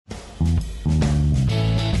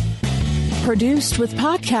produced with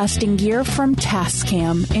podcasting gear from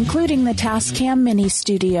Tascam, including the Tascam Mini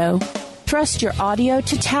Studio. Trust your audio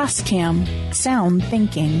to Tascam. Sound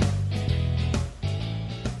thinking.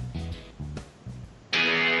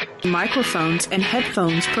 Microphones and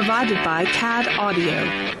headphones provided by CAD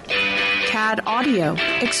Audio. CAD Audio,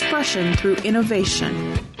 expression through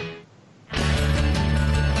innovation.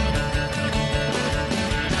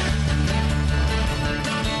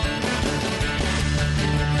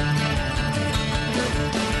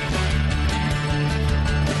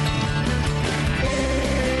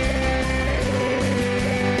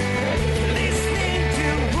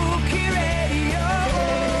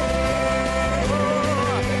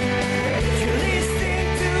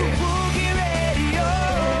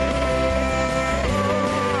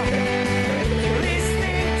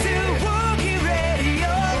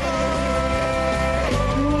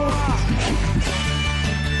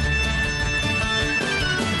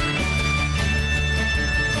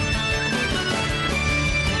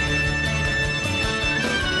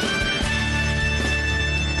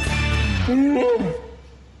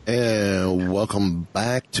 And welcome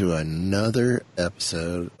back to another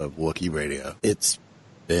episode of Wookiee Radio. It's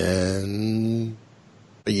been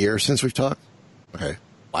a year since we've talked. Okay,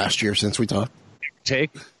 last year since we talked.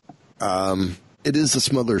 Take. It is the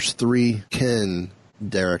Smugglers 3, Ken,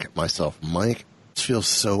 Derek, myself, Mike. It feels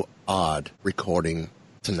so odd recording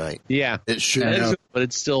tonight. Yeah. It should, but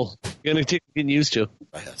it's still going to take getting used to.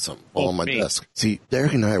 I had something fall on my desk. See,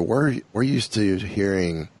 Derek and I, we're used to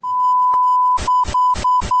hearing...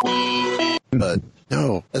 But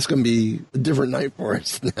no, that's going to be a different night for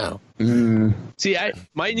us now. See,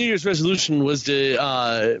 my New Year's resolution was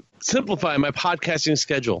to simplify my podcasting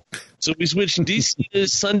schedule. So we switched DC to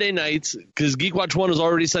Sunday nights because Geek Watch 1 was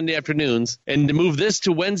already Sunday afternoons, and to move this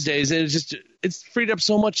to Wednesdays, and it's freed up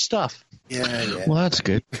so much stuff. Yeah. Well, that's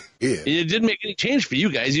good. Yeah. It didn't make any change for you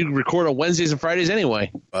guys. You record on Wednesdays and Fridays anyway.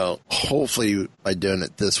 Well, hopefully by doing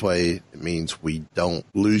it this way, it means we don't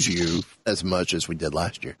lose you as much as we did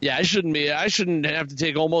last year. Yeah, I shouldn't have to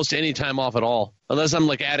take almost any time off at all, unless I'm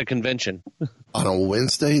like at a convention. On a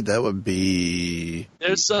Wednesday, that would be...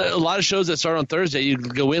 There's a lot of shows that start on Thursday. You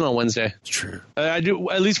go in on Wednesday. It's true. I do,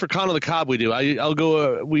 at least for Con of the Cobb, we do. I'll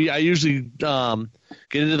go. I usually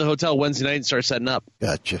get into the hotel Wednesday night and start setting up.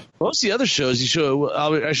 Gotcha. Most of the other shows,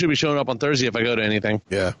 I should be showing up on Thursday if I go to anything.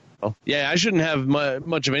 Yeah. Oh, yeah, I shouldn't have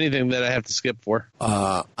much of anything that I have to skip for.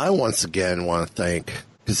 I once again want to thank,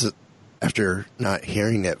 because after not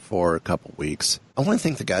hearing it for a couple weeks, I want to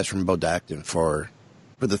thank the guys from Bodactin for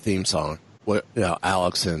the theme song.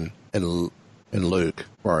 Alex and Luke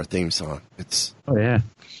for our theme song. It's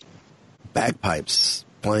bagpipes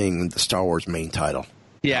playing the Star Wars main title.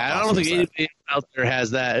 Yeah, I don't think anybody out there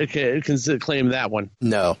has that. Can claim that one.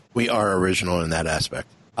 No, we are original in that aspect.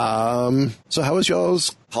 So how was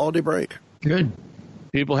y'all's holiday break? Good.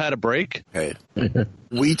 People had a break? Okay.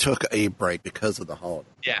 We took a break because of the holiday.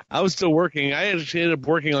 Yeah, I was still working. I actually ended up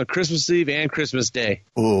working on Christmas Eve and Christmas Day.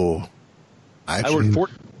 Oh. I worked 4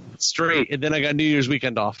 straight, and then I got New Year's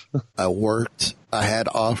weekend off. I had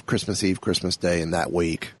off Christmas Eve, Christmas Day, and that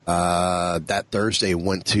week. That Thursday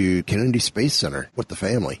went to Kennedy Space Center with the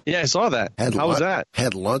family. Yeah, I saw that. How was that?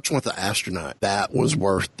 Had lunch with the astronaut. That was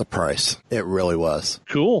worth the price. It really was.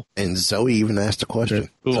 Cool. And Zoe even asked a question.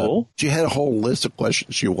 Cool. So she had a whole list of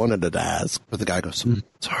questions she wanted to ask, but the guy goes,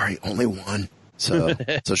 sorry, only one. So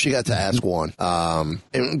she got to ask one,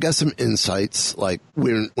 and got some insights. Like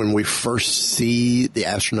when we first see the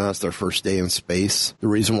astronauts their first day in space, the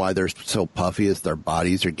reason why they're so puffy is their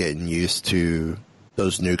bodies are getting used to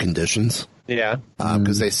those new conditions. Yeah.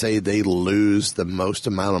 Because they say they lose the most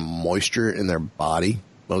amount of moisture in their body,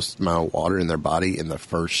 most amount of water in their body in the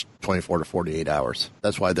first 24 to 48 hours.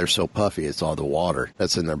 That's why they're so puffy. It's all the water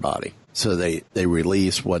that's in their body. So they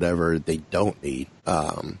release whatever they don't need.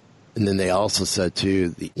 And then they also said,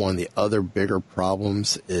 too, one of the other bigger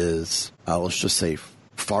problems is, let's just say,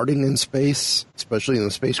 farting in space, especially in the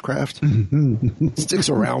spacecraft, sticks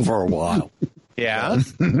around for a while. Yeah.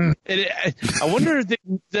 I wonder if they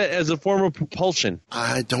use that as a form of propulsion.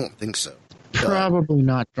 I don't think so. Probably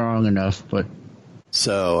not strong enough, but...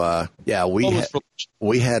 So,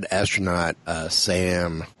 we had astronaut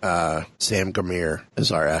Sam Gamir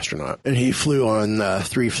as our astronaut. And he flew on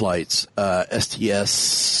 3 flights,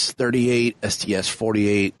 STS-38,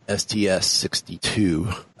 STS-48,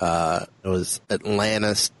 STS-62. It was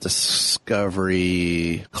Atlantis,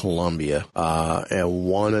 Discovery, Columbia. And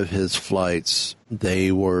one of his flights,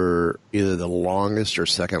 they were either the longest or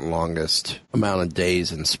second longest amount of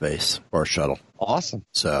days in space for a shuttle. Awesome.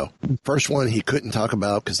 So, first one he couldn't talk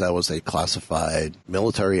about because that was a classified classified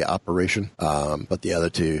military operation. But the other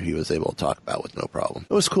two he was able to talk about with no problem.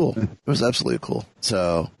 It was cool. It was absolutely cool.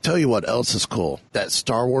 So tell you what else is cool. That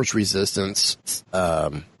Star Wars Resistance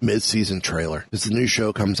mid-season trailer. Because the new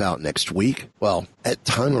show comes out next week. Well, at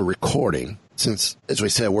time of recording, since, as we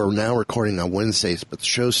said, we're now recording on Wednesdays, but the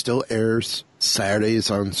show still airs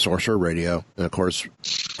Saturdays on Sorcerer Radio. And of course,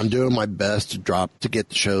 I'm doing my best to get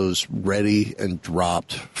the shows ready and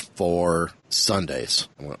dropped for Sundays.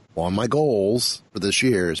 One of my goals for this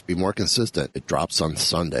year is to be more consistent. It drops on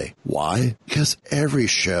Sunday. Why? Because every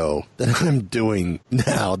show that I'm doing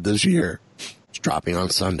now this year is dropping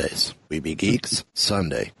on Sundays. Weeby Geeks,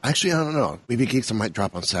 Sunday. Actually, I don't know. Weeby Geeks, I might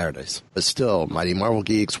drop on Saturdays. But still, Mighty Marvel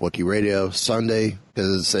Geeks, Wookiee Radio, Sunday,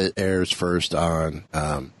 because it airs first on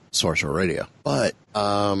Sorcerer Radio. But,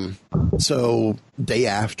 so day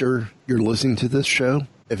after you're listening to this show,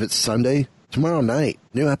 if it's Sunday, tomorrow night,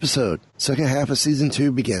 new episode, second half of season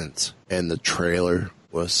 2 begins. And the trailer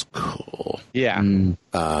was cool. Yeah.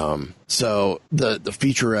 So the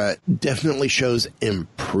featurette definitely shows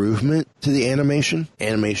improvement to the animation.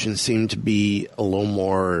 Animation seemed to be a little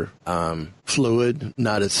more fluid,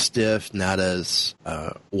 not as stiff, not as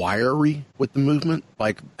wiry with the movement.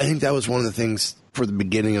 Like, I think that was one of the things for the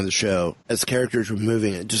beginning of the show. As characters were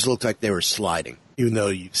moving, it just looked like they were sliding. Even though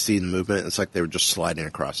you see the movement, it's like they were just sliding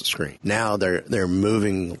across the screen. Now they're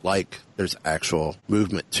moving like there's actual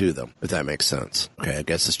movement to them, if that makes sense. Okay, I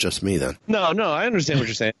guess it's just me then. No, I understand what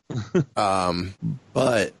you're saying.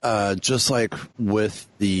 But just like with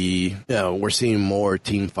the, we're seeing more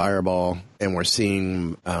Team Fireball, and we're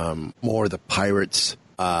seeing more of the pirates.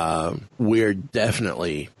 We're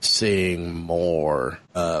definitely seeing more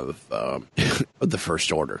of the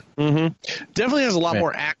First Order. Mm-hmm. Definitely has a lot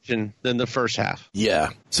more action than the first half. Yeah.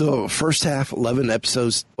 So first half, 11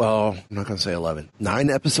 episodes. Well, I'm not going to say 11. 9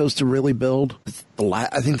 episodes to really build.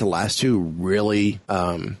 I think the last two really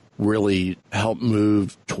help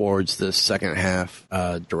move towards the second half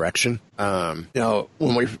direction. When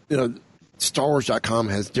StarWars.com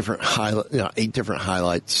has different 8 different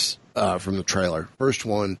highlights from the trailer. First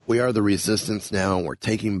one, we are the Resistance now, and we're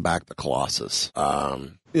taking back the Colossus.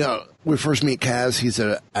 We first meet Kaz. He's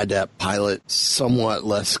an adept pilot, somewhat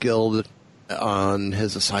less skilled on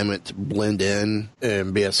his assignment to blend in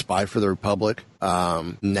and be a spy for the Republic.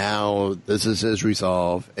 Now this is his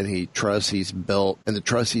resolve, and the trust he's built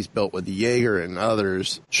with Yeager and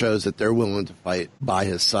others shows that they're willing to fight by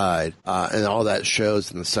his side. And all that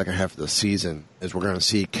shows in the second half of the season is we're going to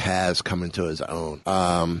see Kaz come into his own.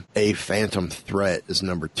 A phantom threat is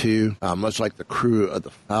number 2. Much like the crew of the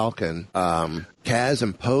Falcon, Kaz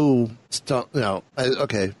and Poe,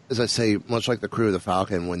 as I say, much like the crew of the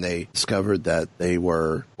Falcon when they discovered that they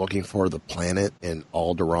were looking for the planet in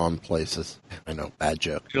Alderaan places. I know, bad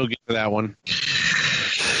joke. You'll get to that one.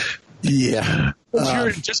 Yeah.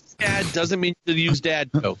 Just dad doesn't mean to use dad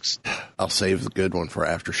jokes. I'll save the good one for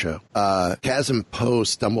after show. Kaz and Poe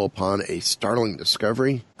stumble upon a startling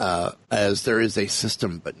discovery, as there is a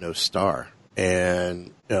system but no star.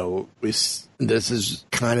 And, this is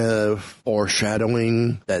kind of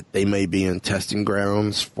foreshadowing that they may be in testing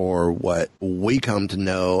grounds for what we come to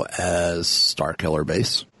know as Starkiller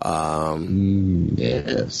Base.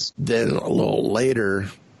 Yes. Then a little later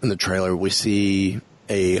in the trailer, we see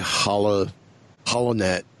a HoloNet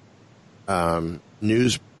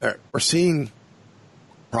news. We're seeing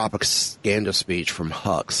propaganda speech from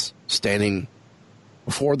Hux standing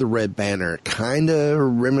before the Red Banner, kind of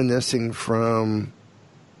reminiscing from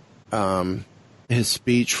his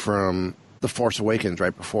speech from The Force Awakens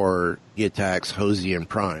right before he attacks Hosey and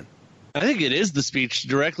Prime. I think it is the speech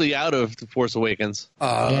directly out of The Force Awakens.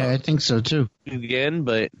 Yeah, I think so too. Again,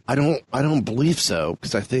 but I don't believe so,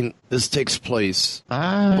 because I think this takes place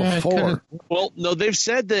before. Well, no, they've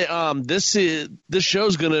said that this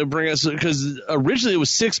show's going to bring us, because originally it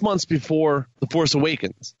was 6 months before The Force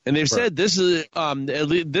Awakens, and they've said this is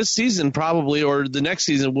this season probably, or the next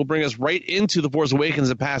season, will bring us right into The Force Awakens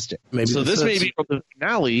and past it. Maybe so this may be from the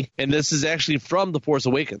finale, and this is actually from The Force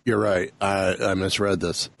Awakens. You're right. I misread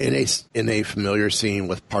this. In a familiar scene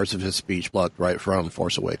with parts of his speech plucked right from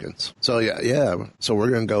Force Awakens. So yeah. So we're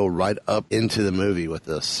going to go right up into the movie with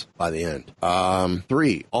this by the end.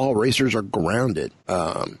 3, all racers are grounded.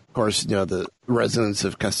 Of course, the residents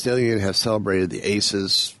of Castellion have celebrated the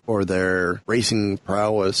Aces for their racing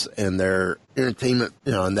prowess and their entertainment,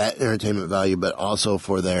 and that entertainment value, but also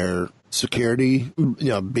for their security,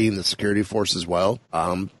 being the security force as well.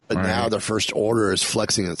 But now the First Order is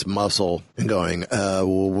flexing its muscle and going,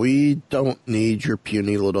 we don't need your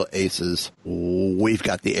puny little aces. We've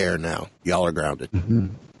got the air now. Y'all are grounded. Mm-hmm.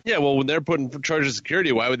 Yeah, well, when they're put in charge of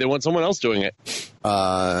security, why would they want someone else doing it?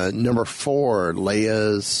 Number 4,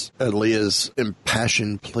 Leia's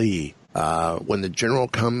impassioned plea. When the general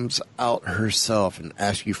comes out herself and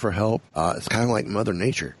asks you for help, it's kind of like Mother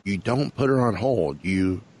Nature. You don't put her on hold.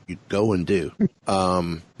 You go and do.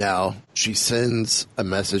 Now, she sends a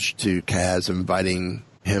message to Kaz inviting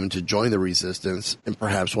him to join the resistance in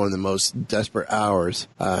perhaps one of the most desperate hours,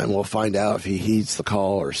 and we'll find out if he heeds the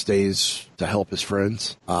call or stays to help his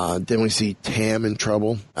friends. Then we see Tam in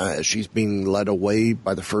trouble. She's being led away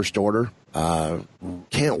by the First Order.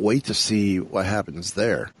 Can't wait to see what happens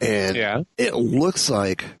there. And it looks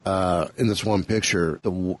like in this one picture,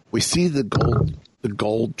 we see the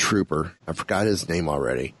gold trooper. I forgot his name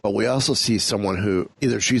already. But we also see someone who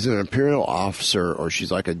either she's an Imperial officer or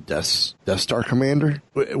she's like a Death Star commander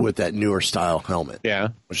with that newer style helmet. Yeah.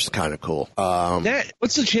 Which is kind of cool.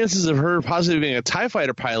 What's the chances of her possibly being a TIE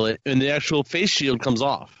fighter pilot and the actual face shield comes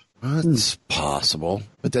off? It's possible,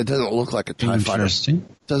 but that doesn't look like a TIE fighter.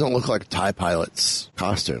 Doesn't look like a TIE pilot's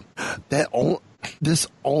costume. This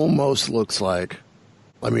almost looks like.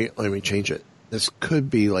 Let me change it. This could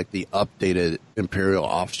be like the updated Imperial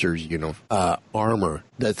officers, armor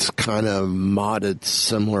that's kind of modded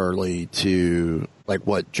similarly to like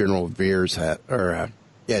what General Veers had,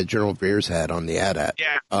 General Veers had on the AT-AT.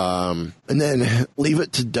 Yeah. And then leave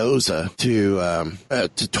it to Doza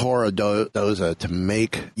to Tora Doza to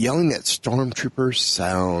make yelling at stormtroopers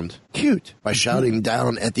sound cute by shouting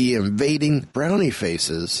down at the invading brownie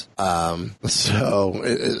faces. So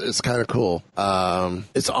it's kind of cool.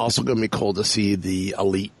 It's also going to be cool to see the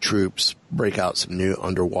elite troops break out some new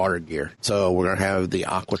underwater gear. So we're going to have the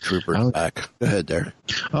Aqua Troopers back. Go ahead, Derek.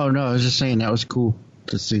 Oh, no, I was just saying that was cool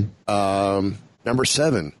to see. Number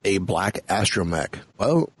 7, a black astromech.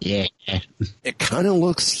 Well, yeah, it kind of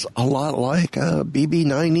looks a lot like a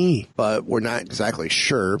BB-9E, but we're not exactly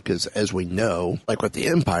sure because, as we know, like with the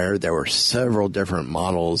Empire, there were several different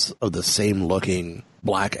models of the same looking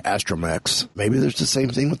black astromechs. Maybe there's the same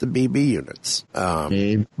thing with the BB units.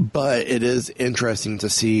 But it is interesting to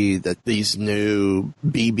see that these new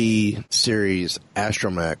BB series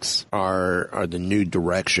astromechs are the new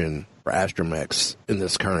direction for astromechs in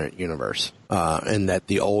this current universe, and that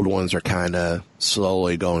the old ones are kind of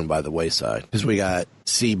slowly going by the wayside. Because we got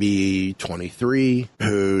CB-23,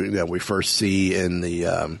 who we first see in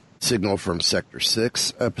the Signal from Sector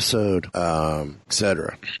 6 episode,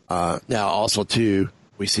 etc. Now, also, too,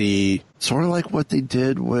 we see sort of like what they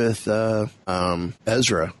did with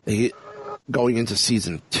Ezra. Going into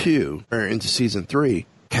Season 2, or into Season 3,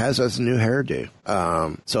 Kaz has a new hairdo.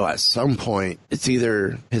 So at some point, it's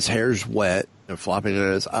either his hair's wet and flopping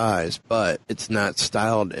in his eyes, but it's not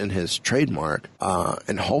styled in his trademark.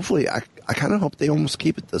 And hopefully, I kind of hope they almost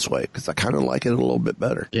keep it this way, because I kind of like it a little bit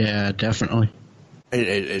better. Yeah, definitely.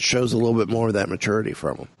 It shows a little bit more of that maturity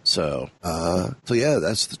from him. So yeah,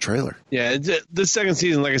 that's the trailer. Yeah, the second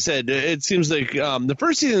season, like I said, it seems like the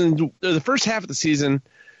first season, the first half of the season,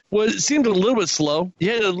 seemed a little bit slow.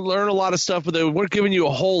 You had to learn a lot of stuff, but they weren't giving you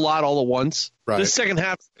a whole lot all at once. Right. This second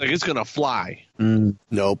half, it's going to fly.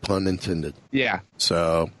 No pun intended. Yeah.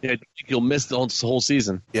 So yeah, you'll miss the whole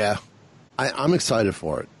season. Yeah. I'm excited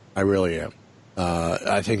for it. I really am.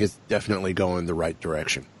 I think it's definitely going the right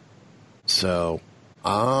direction. So,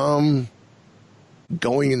 going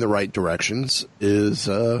in the right directions is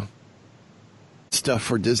stuff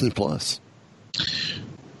for Disney Plus.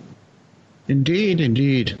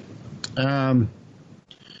 Indeed.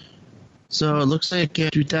 So it looks like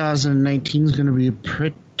 2019 is going to be a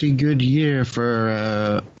pretty good year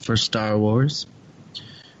for Star Wars.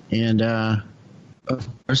 And, of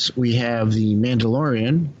course, we have The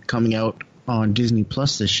Mandalorian coming out on Disney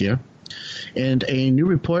Plus this year. And a new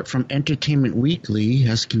report from Entertainment Weekly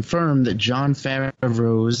has confirmed that Jon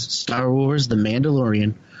Favreau's Star Wars The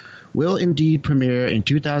Mandalorian will indeed premiere in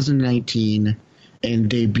 2019 and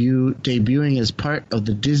debuting as part of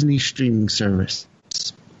the Disney streaming service.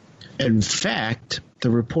 In fact,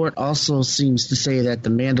 the report also seems to say that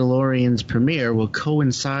The Mandalorian's premiere will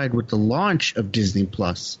coincide with the launch of Disney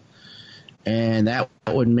Plus, and that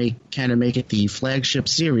would make it the flagship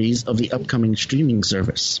series of the upcoming streaming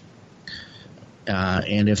service.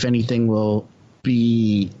 And if anything will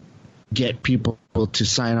get people to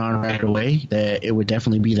sign on right away, that it would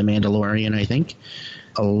definitely be The Mandalorian, I think.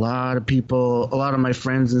 A lot of my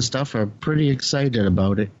friends and stuff are pretty excited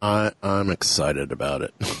about it. I'm excited about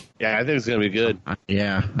it. Yeah, I think it's going to be good.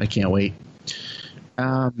 Yeah, I can't wait.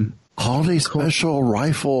 Holiday special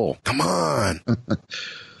rifle. Come on.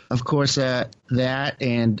 Of course, that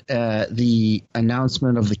and the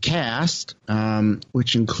announcement of the cast,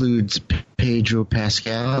 which includes Pedro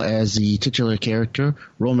Pascal as the titular character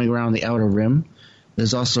roaming around the Outer Rim.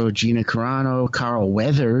 There's also Gina Carano, Carl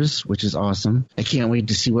Weathers, which is awesome. I can't wait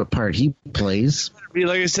to see what part he plays.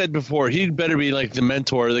 Like I said before, he'd better be like the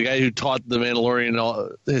mentor, the guy who taught the Mandalorian all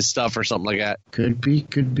his stuff or something like that. Could be.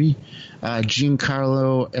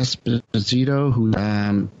 Giancarlo Esposito, who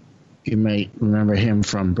you might remember him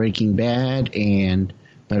from Breaking Bad and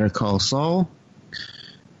Better Call Saul.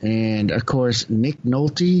 And, of course, Nick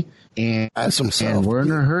Nolte and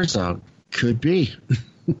Werner Herzog. Could be.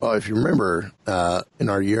 Well, if you remember, in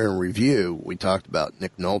our year in review, we talked about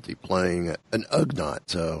Nick Nolte playing an Ugnaught,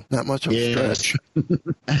 so not much of a stretch.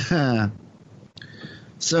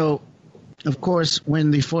 So, of course, when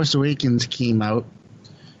The Force Awakens came out,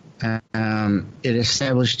 it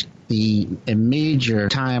established a major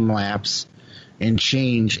time lapse and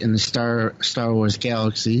change in the Star Wars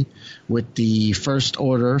galaxy, with the First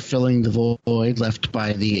Order filling the void left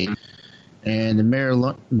by the and the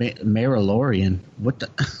Mandalorian. What the?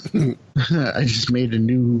 I just made a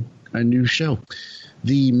new show.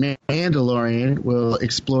 The Mandalorian will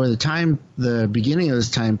explore the beginning of this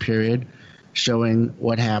time period, showing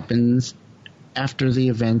what happens after the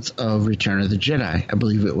events of Return of the Jedi. I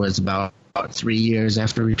believe it was about 3 years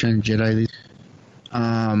after Return of the Jedi.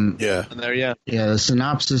 The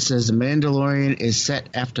synopsis says The Mandalorian is set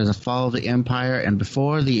after the fall of the Empire and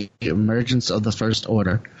before the emergence of the First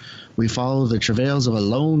Order. We follow the travails of a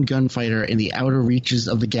lone gunfighter in the outer reaches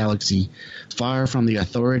of the galaxy, far from the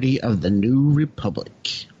authority of the New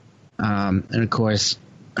Republic. And of course,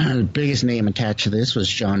 the biggest name attached to this was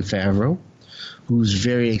Jon Favreau, who's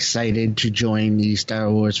very excited to join the Star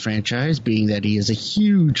Wars franchise, being that he is a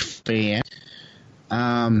huge fan.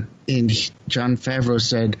 And Jon Favreau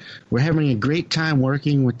said, "We're having a great time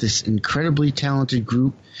working with this incredibly talented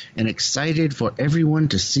group and excited for everyone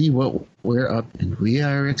to see what we're up. And we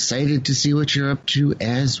are excited to see what you're up to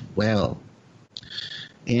as well."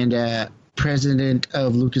 And President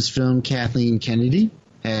of Lucasfilm, Kathleen Kennedy,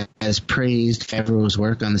 has praised Favreau's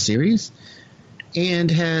work on the series and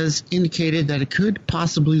has indicated that it could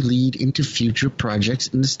possibly lead into future projects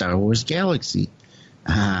in the Star Wars galaxy.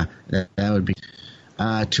 That would be...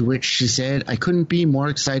 to which she said, "I couldn't be more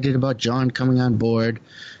excited about Jon coming on board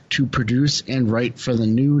to produce and write for the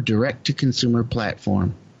new direct-to-consumer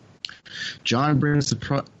platform. Jon brings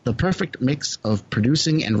the perfect mix of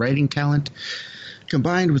producing and writing talent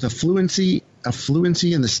combined with a fluency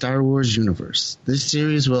in the Star Wars universe. This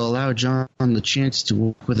series will allow Jon the chance to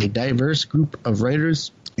work with a diverse group of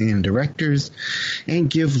writers and directors and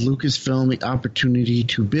give Lucasfilm the opportunity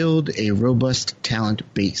to build a robust talent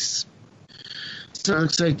base." So it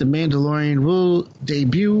looks like The Mandalorian will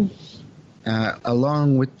debut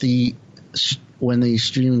along with when the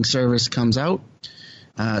streaming service comes out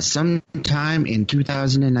sometime in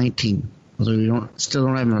 2019. Although we still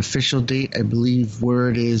don't have an official date, I believe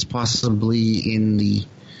word is possibly in the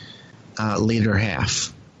later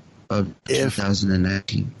half of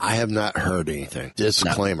 2019. I have not heard anything.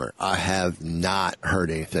 Disclaimer, no. I have not heard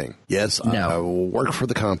anything. Yes, no. I work for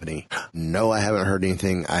the company. No, I haven't heard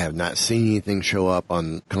anything. I have not seen anything show up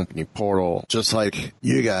on company portal. Just like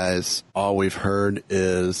you guys, all we've heard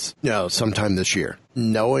is, sometime this year.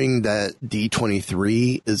 Knowing that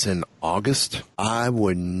D23 is in August, I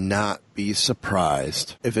would not be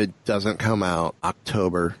surprised if it doesn't come out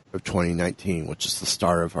October of 2019, which is the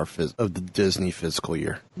start of the Disney fiscal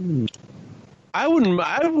year. I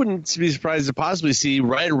wouldn't be surprised to possibly see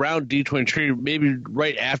right around D23, maybe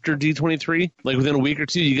right after D23, like within a week or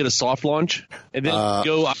two, you get a soft launch, and then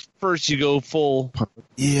you go full.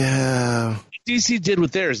 Yeah. DC did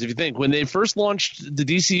with theirs. If you think when they first launched the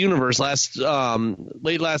DC universe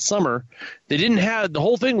late last summer, they didn't have the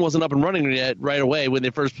whole thing wasn't up and running yet right away when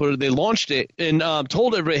they first they launched it and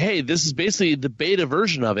told everybody, hey, this is basically the beta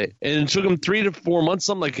version of it. And it took them 3 to 4 months,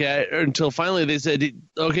 something like that, until finally they said,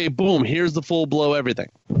 okay, boom, here's the full blow everything.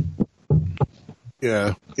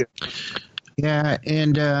 Yeah. Yeah,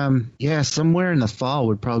 and somewhere in the fall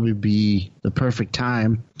would probably be the perfect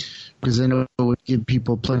time. Because then it would give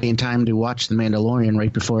people plenty of time to watch The Mandalorian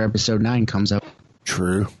right before Episode 9 comes out.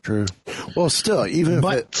 True. Well, still, even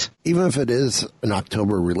if it is an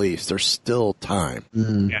October release, there's still time.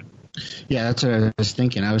 Mm. Yeah, that's what I was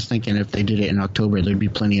thinking. I was thinking if they did it in October, there'd be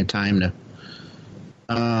plenty of time to.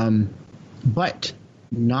 But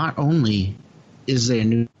not only is there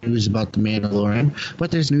news about The Mandalorian, but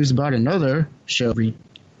there's news about another show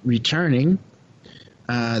returning.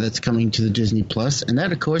 That's coming to the Disney Plus, and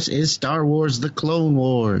that, of course, is Star Wars: The Clone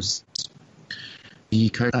Wars.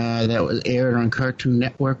 That was aired on Cartoon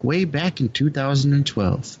Network way back in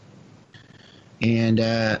 2012.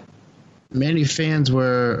 And many fans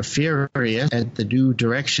were furious at the new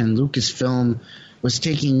direction Lucasfilm was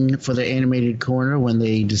taking for the animated corner when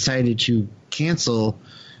they decided to cancel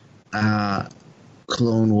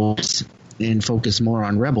Clone Wars and focus more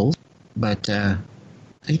on Rebels. But I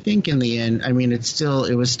think in the end, I mean, it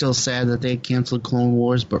was still sad that they canceled Clone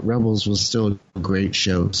Wars, but Rebels was still a great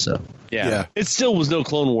show. So yeah. It still was no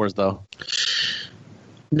Clone Wars, though.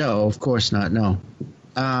 No, of course not. No.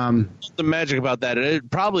 The magic about that,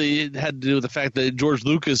 it probably had to do with the fact that George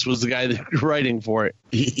Lucas was the guy that was writing for it.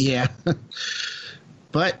 Yeah.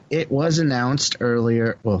 But it was announced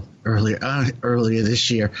earlier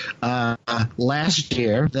this year, last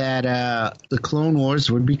year, that the Clone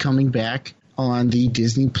Wars would be coming back on the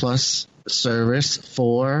Disney Plus service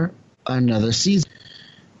for another season.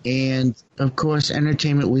 And, of course,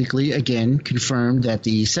 Entertainment Weekly, again, confirmed that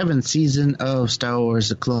the 7th season of Star Wars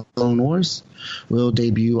The Clone Wars will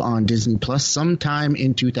debut on Disney Plus sometime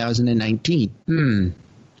in 2019.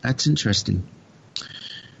 That's interesting.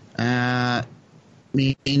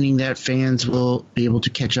 Meaning that fans will be able to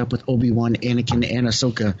catch up with Obi-Wan, Anakin, and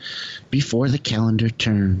Ahsoka before the calendar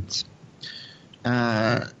turns.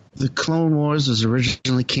 The Clone Wars was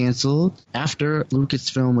originally canceled after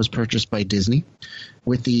Lucasfilm was purchased by Disney,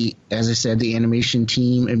 with as I said, the animation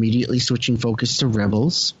team immediately switching focus to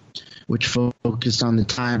Rebels, which focused on the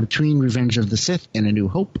time between Revenge of the Sith and A New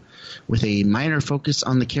Hope, with a minor focus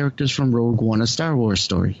on the characters from Rogue One, a Star Wars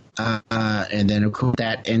story. And then, of course,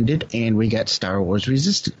 that ended, and we got Star Wars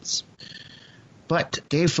Resistance. But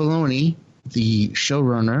Dave Filoni, the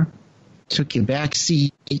showrunner, took a back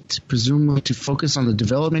seat, presumably to focus on the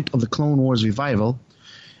development of the Clone Wars revival,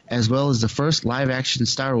 as well as the first live-action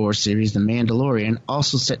Star Wars series, The Mandalorian,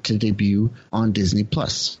 also set to debut on Disney+.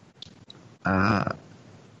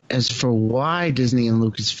 As for why Disney and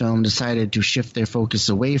Lucasfilm decided to shift their focus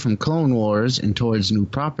away from Clone Wars and towards new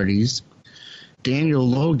properties, Daniel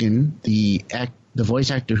Logan, the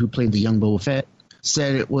voice actor who played the young Boba Fett,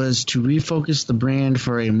 said it was to refocus the brand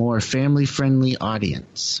for a more family-friendly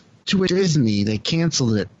audience. To Disney, they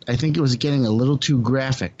canceled it. I think it was getting a little too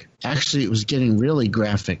graphic. Actually, it was getting really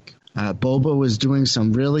graphic. Boba was doing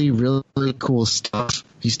some really, really cool stuff.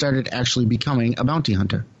 He started actually becoming a bounty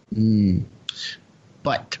hunter.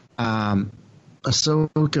 But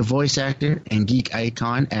Ahsoka voice actor and geek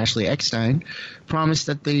icon Ashley Eckstein promised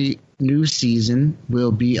that the new season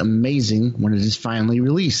will be amazing when it is finally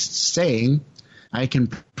released, saying, "I can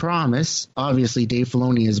promise," obviously Dave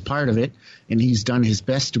Filoni is a part of it, and he's done his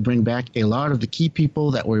best to bring back a lot of the key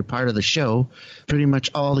people that were part of the show, pretty much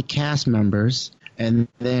all the cast members, and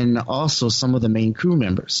then also some of the main crew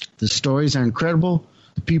members. The stories are incredible,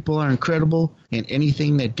 the people are incredible, and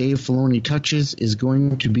anything that Dave Filoni touches is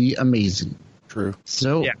going to be amazing. True.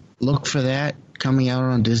 So look for that coming out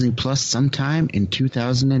on Disney Plus sometime in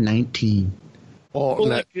 2019.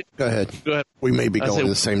 Well, go ahead. We may be going in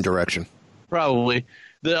the same direction. Probably.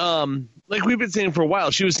 Like we've been saying for a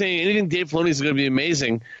while, she was saying anything Dave Filoni is going to be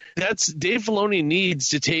amazing. That's Dave Filoni needs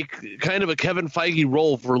to take kind of a Kevin Feige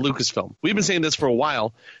role for Lucasfilm. We've been saying this for a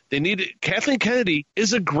while. Kathleen Kennedy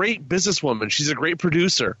is a great businesswoman. She's a great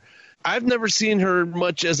producer. I've never seen her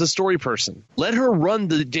much as a story person. Let her run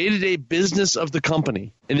the day-to-day business of the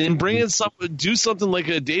company, and then do something like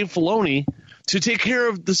a Dave Filoni to take care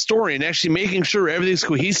of the story and actually making sure everything's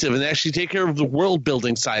cohesive and actually take care of the world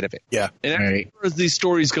building side of it. Yeah. And actually where are these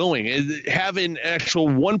stories going? And having actual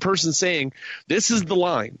one person saying, this is the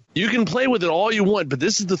line. You can play with it all you want, but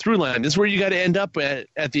this is the through line. This is where you got to end up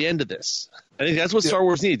at the end of this. I think that's what Star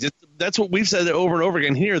Wars needs. That's what we've said over and over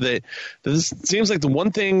again here, that this seems like the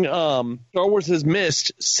one thing Star Wars has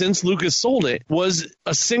missed since Lucas sold it was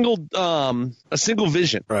a single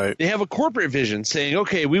vision. Right. They have a corporate vision saying,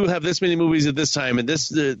 okay, we will have this many movies at this time, and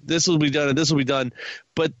this will be done, and this will be done.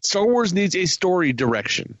 But Star Wars needs a story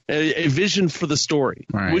direction, a vision for the story,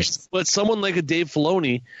 but someone like a Dave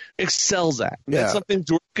Filoni excels at. Yeah. That's something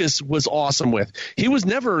Lucas was awesome with. He was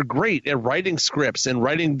never great at writing scripts and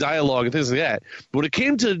writing dialogue and things like that. But when it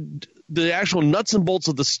came to the actual nuts and bolts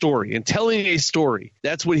of the story and telling a story,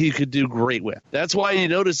 that's what he could do great with. That's why you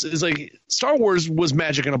notice is like Star Wars was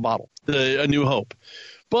magic in a bottle, A New Hope.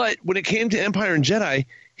 But when it came to Empire and Jedi,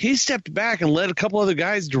 he stepped back and let a couple other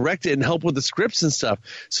guys direct it and help with the scripts and stuff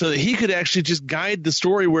so that he could actually just guide the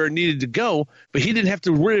story where it needed to go, but he didn't have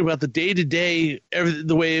to worry about the day-to-day,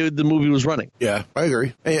 the way the movie was running. Yeah, I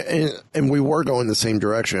agree. And we were going the same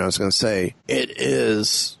direction. I was going to say, it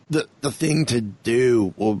is the thing to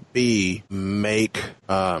do will be make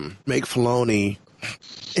Filoni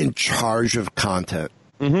in charge of content.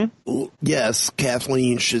 Yes,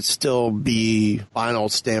 Kathleen should still be final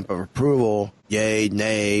stamp of approval. Yay,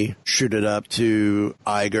 nay, shoot it up to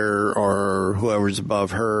Iger or whoever's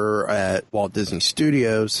above her at Walt Disney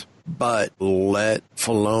Studios. But let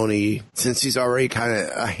Filoni, since he's already kind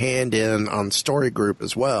of a hand in on Story Group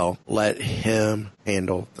as well, let him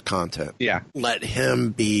handle the content. Yeah. Let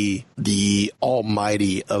him be the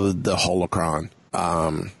almighty of the holocron.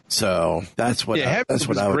 So that's what I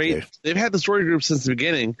would do. They've had the Story Group since the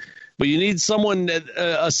beginning, but you need someone that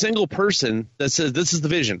a single person that says this is the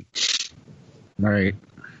vision. Right.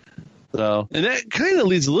 So, and that kind of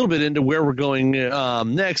leads a little bit into where we're going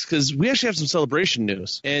next, because we actually have some Celebration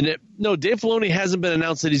news. And no, Dave Filoni hasn't been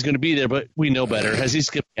announced that he's going to be there, but we know better. Has he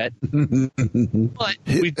skipped yet? But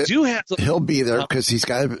we do have. He'll be there because he's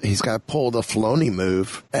got to pull the Filoni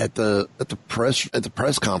move at the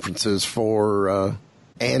press conferences for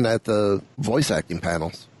and at the voice acting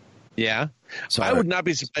panels. Yeah. So I would not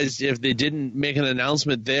be surprised if they didn't make an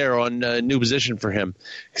announcement there on a new position for him.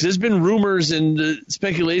 Because there's been rumors and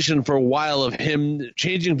speculation for a while of him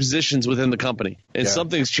changing positions within the company. And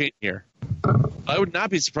something's changed here. I would not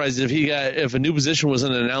be surprised if a new position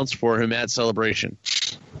wasn't announced for him at Celebration.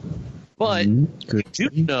 But we do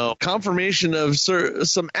know confirmation of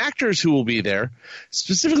some actors who will be there,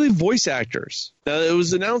 specifically voice actors. Now, it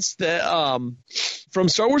was announced that from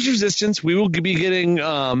Star Wars Resistance, we will be getting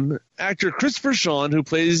actor Christopher Sean, who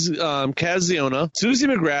plays Kaz Ziona, Susie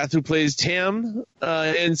McGrath, who plays Tam,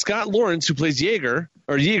 and Scott Lawrence, who plays Yeager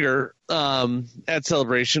at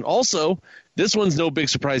Celebration. Also, this one's no big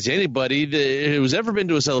surprise to anybody who's ever been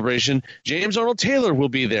to a Celebration. James Arnold Taylor will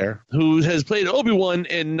be there, who has played Obi-Wan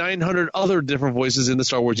and 900 other different voices in the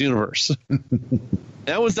Star Wars universe.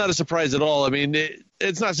 That was not a surprise at all. I mean,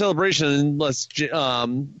 it's not Celebration unless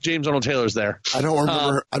James Arnold Taylor's there. I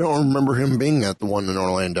don't remember him being at the one in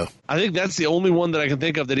Orlando. I think that's the only one that I can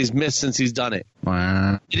think of that he's missed since he's done it.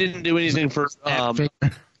 Wow. He didn't do anything for.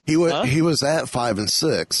 He was at 5 and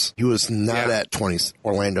 6. He was not at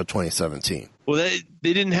Orlando 2017. Well,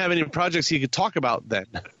 they didn't have any projects he could talk about then.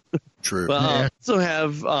 True. Well, also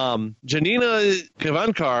have Janina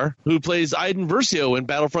Gavankar, who plays Iden Versio in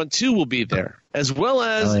Battlefront 2, will be there, as well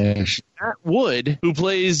as Matt Wood, who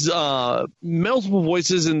plays multiple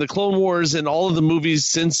voices in the Clone Wars and all of the movies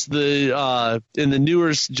since in the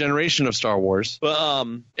newer generation of Star Wars. But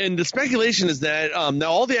and the speculation is that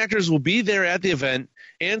now all the actors will be there at the event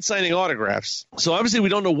and signing autographs. So obviously we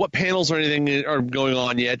don't know what panels or anything are going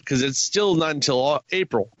on yet because it's still not until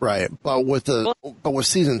April. Right, but with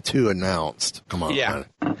season 2 announced, come on. Yeah.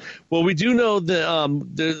 Man. Well, we do know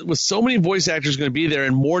that with so many voice actors going to be there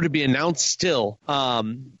and more to be announced still.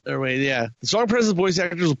 The Strong Presence voice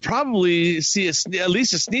actors will probably see at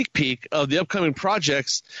least a sneak peek of the upcoming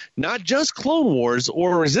projects, not just Clone Wars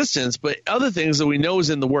or Resistance, but other things that we know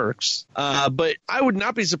is in the works. But I would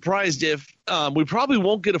not be surprised if we probably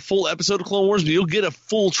won't get a full episode of Clone Wars, but you'll get a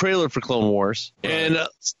full trailer for Clone Wars. Right. And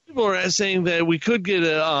people are saying that we could get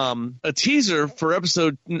a teaser for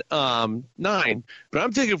episode 9, but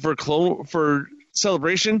I'm thinking for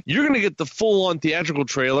Celebration, you're going to get the full-on theatrical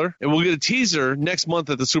trailer, and we'll get a teaser next month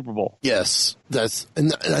at the Super Bowl. Yes,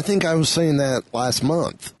 and I think I was saying that last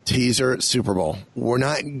month. Teaser at Super Bowl. We're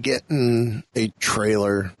not getting a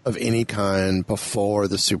trailer of any kind before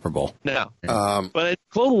the Super Bowl. No. But at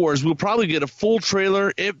Clone Wars, we'll probably get a full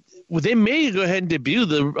trailer. They may go ahead and debut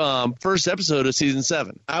the first episode of Season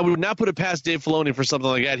 7. I would not put it past Dave Filoni for something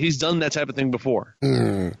like that. He's done that type of thing before.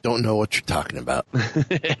 Don't know what you're talking about.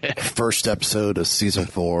 First episode of Season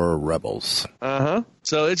 4, Rebels. Uh-huh.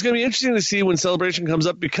 So it's going to be interesting to see when Celebration comes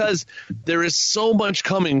up because there is so much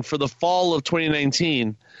coming for the fall of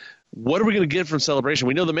 2019. What are we going to get from Celebration?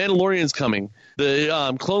 We know The Mandalorian's coming.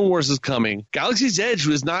 The Clone Wars is coming. Galaxy's Edge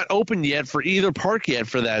was not open yet for either park yet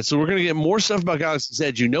for that. So we're going to get more stuff about Galaxy's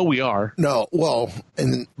Edge. You know we are. No, well,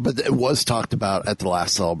 but it was talked about at the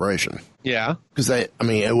last Celebration. Yeah. Because, it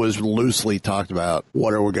was loosely talked about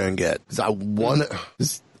what are we going to get. Because I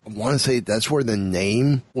want to say that's where the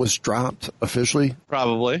name was dropped officially.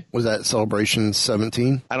 Probably. Was that Celebration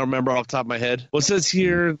 17? I don't remember off the top of my head. Well, it says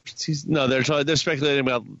here, no, they're speculating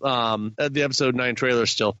about the episode 9 trailer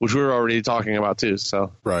still, which we were already talking about too.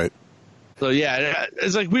 So right. So yeah,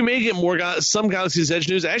 it's like we may get some Galaxy's Edge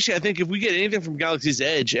news. Actually, I think if we get anything from Galaxy's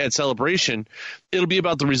Edge at Celebration, it'll be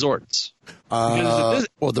about the resorts. Well,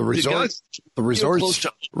 the resort's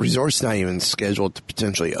not even scheduled to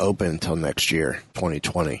potentially open until next year,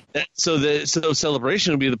 2020. So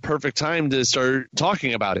Celebration would be the perfect time to start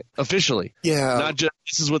talking about it officially. Yeah. Not just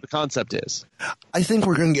this is what the concept is. I think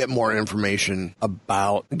we're going to get more information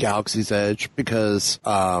about Galaxy's Edge because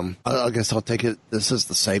I guess I'll take it. This is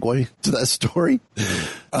the segue to that story.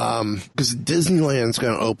 Because Disneyland's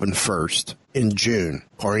going to open first in June,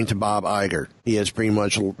 according to Bob Iger. He has pretty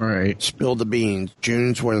much spilled the beans.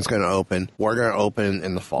 June's when it's going to open. We're going to open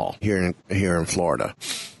in the fall here in Florida.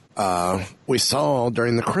 We saw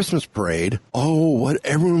during the Christmas parade, what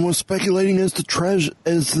everyone was speculating is the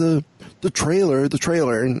trailer,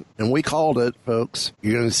 and we called it, folks.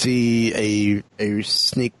 You're going to see a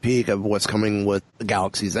sneak peek of what's coming with the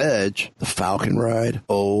Galaxy's Edge, the Falcon ride.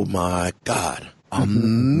 Oh my God.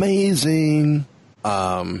 Amazing.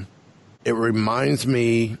 It reminds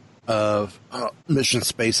me of Mission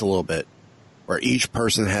Space a little bit, where each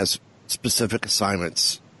person has specific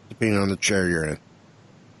assignments depending on the chair you're in.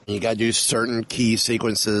 You got to do certain key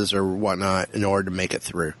sequences or whatnot in order to make it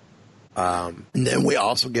through. And then we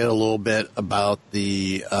also get a little bit about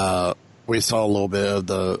we saw a little bit of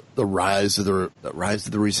the rise of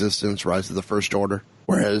the Resistance, rise of the First Order.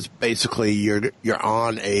 Whereas basically you're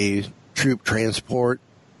on a troop transport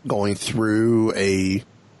going through a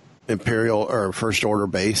Imperial or First Order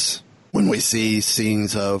base. When we see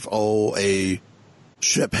scenes of a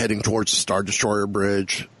ship heading towards the Star Destroyer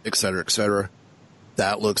bridge, et cetera,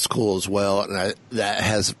 that looks cool as well, and that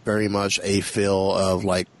has very much a feel of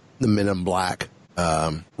like the Men in Black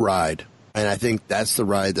ride. And I think that's the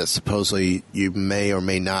ride that supposedly you may or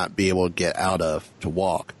may not be able to get out of to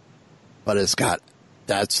walk. But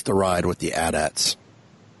that's the ride with the AT-ATs.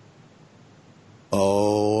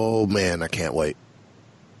 Oh man, I can't wait.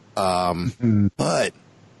 But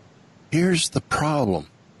here's the problem.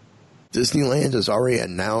 Disneyland has already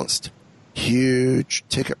announced huge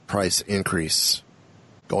ticket price increase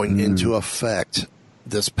going into effect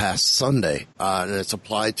this past Sunday. And it's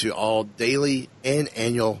applied to all daily and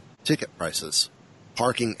annual ticket prices,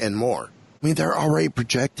 parking, and more. I mean, they're already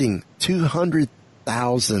projecting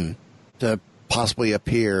 200,000 to possibly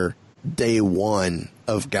appear day one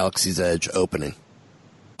of Galaxy's Edge opening.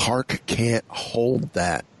 Park can't hold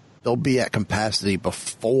that. They'll be at capacity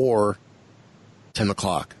before 10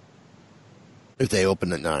 o'clock if they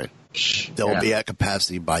open at 9. They'll be at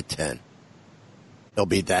capacity by 10. They'll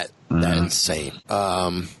be that insane.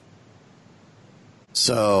 Now,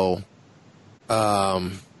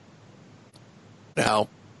 I kind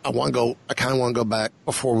of want to go back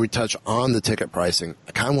before we touch on the ticket pricing.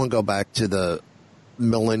 I kind of want to go back to the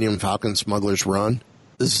Millennium Falcon Smuggler's Run.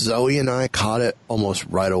 Zoe and I caught it almost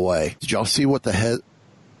right away. Did y'all see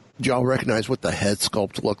did y'all recognize what the head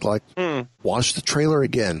sculpt looked like? Watch the trailer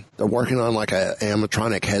again. They're working on like an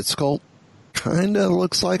animatronic head sculpt. Kind of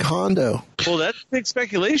looks like Hondo. Well, that's big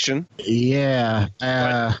speculation. Yeah.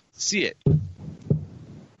 See it.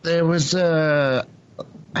 There was I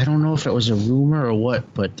don't know if it was a rumor or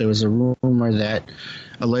what, but there was a rumor that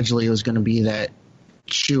allegedly it was going to be that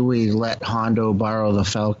Chewie let Hondo borrow the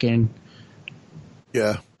Falcon.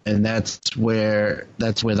 Yeah. And that's where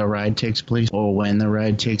the ride takes place, or when the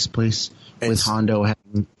ride takes place, with Hondo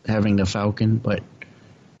having the Falcon. But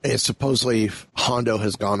and supposedly Hondo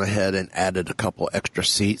has gone ahead and added a couple extra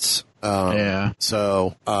seats.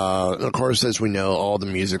 So, of course, as we know, all the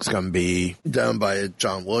music's going to be done by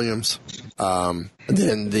John Williams.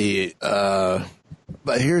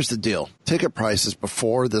 But here's the deal. Ticket prices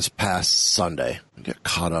before this past Sunday. Get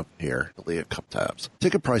caught up here. Delete a couple tabs.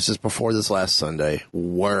 Ticket prices before this last Sunday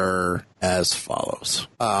were as follows.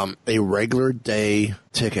 A regular day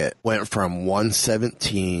ticket went from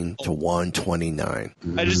 $117 to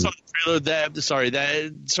 $129. I just saw the trailer. Sorry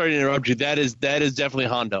to interrupt you. That is definitely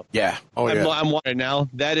Hondo. Yeah. I'm watching now.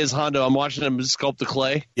 That is Hondo. I'm watching them sculpt the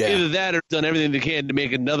clay. Yeah. Either that or done everything they can to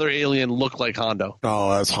make another alien look like Hondo.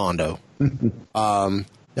 Oh, that's Hondo.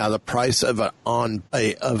 Now the price of a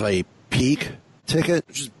peak ticket,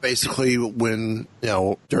 which is basically when,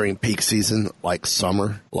 during peak season, like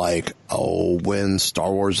summer, when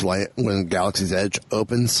when Galaxy's Edge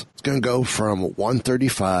opens, it's going to go from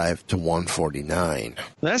 $135 to $149.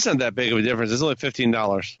 That's not that big of a difference. It's only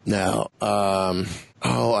 $15. Now,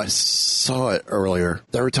 I saw it earlier.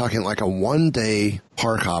 They were talking like a 1-day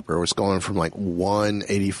park hopper was going from like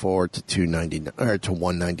 $184 to $299 or to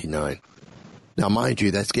 $199. Now, mind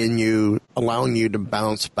you, that's allowing you to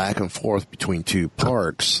bounce back and forth between two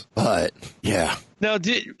parks. But yeah, Now,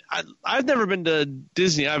 I've never been to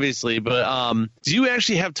Disney, obviously, but do you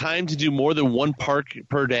actually have time to do more than one park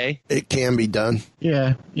per day? It can be done.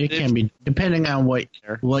 Yeah, it can be, depending on what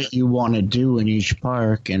you want to do in each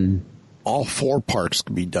park. And all 4 parks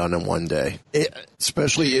can be done in one day.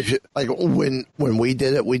 Especially if you, like when we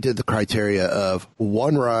did it, we did the criteria of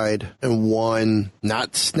 1 ride and 1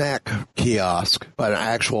 not snack kiosk, but an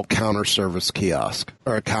actual counter service kiosk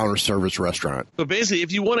or a counter service restaurant. So basically,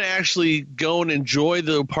 if you want to actually go and enjoy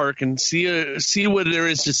the park and see what there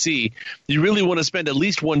is to see, you really want to spend at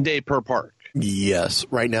least 1 day per park. Yes.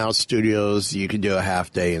 Right now, studios, you can do a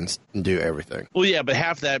half day and do everything. Well, yeah, but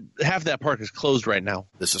half that park is closed right now.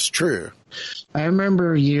 This is true. I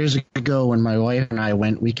remember years ago when my wife and I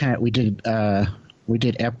went, we did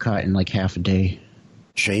Epcot in like half a day.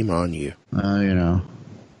 Shame on you. You know.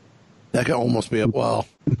 That could almost be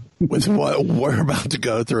with what we're about to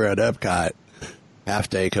go through at Epcot, half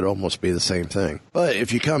day could almost be the same thing. But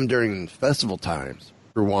if you come during festival times,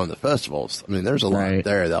 for one of the festivals, I mean, there's a lot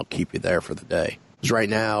there that'll keep you there for the day. Because right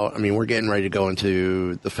now, I mean, we're getting ready to go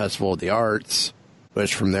into the Festival of the Arts,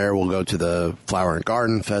 which from there we'll go to the Flower and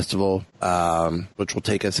Garden Festival, which will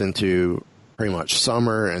take us into pretty much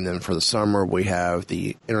summer. And then for the summer, we have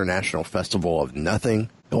the International Festival of Nothing,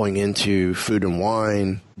 going into Food and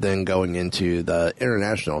Wine, then going into the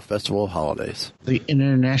International Festival of Holidays. The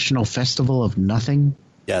International Festival of Nothing?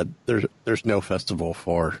 Yeah, there's no festival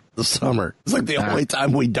for the summer. It's like the only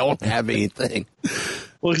time we don't have anything.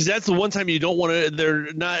 Well, because that's the one time you don't want to.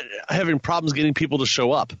 They're not having problems getting people to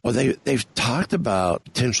show up. Well, they've talked about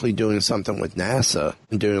potentially doing something with NASA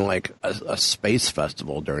and doing like a space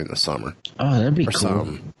festival during the summer. Oh, that'd be cool.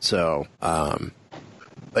 Something. So,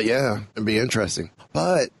 but yeah, it'd be interesting.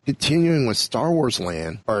 But continuing with Star Wars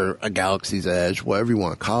Land, or a Galaxy's Edge, whatever you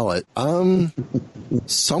want to call it,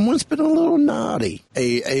 someone's been a little naughty.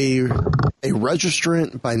 A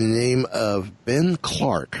registrant by the name of Ben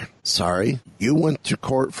Clark. Sorry, you went to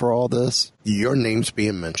court for all this. Your name's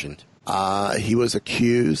being mentioned. He was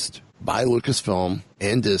accused by Lucasfilm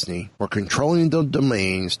and Disney for controlling the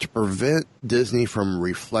domains to prevent Disney from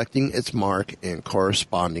reflecting its mark in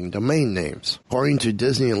corresponding domain names. According to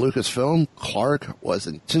Disney and Lucasfilm, Clark was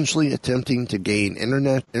intentionally attempting to gain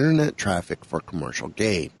internet traffic for commercial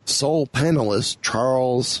gain. Sole panelist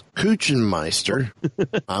Charles Kuchenmeister,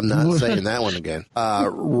 I'm not saying that one again,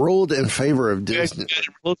 ruled in favor of Disney.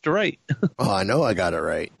 Close to right. Oh, I know I got it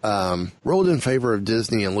right. Ruled in favor of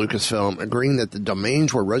Disney and Lucasfilm, agreeing that the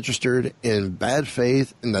domains were registered in bad faith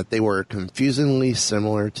and that they were confusingly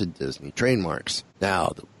similar to Disney trademarks.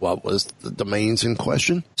 Now, what was the domains in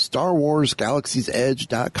question? Star Wars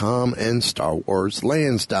Galaxy'sEdge.com and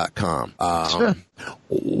StarWarsLands.com.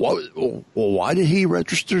 Why did he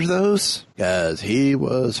register those? Because he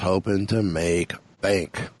was hoping to make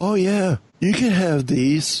bank. Oh, yeah, you can have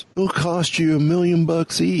these. It'll cost you $1 million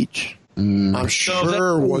each. I'm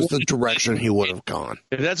sure was the direction he would have gone.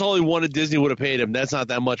 If that's all he wanted, Disney would have paid him. That's not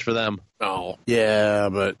that much for them. Oh, yeah,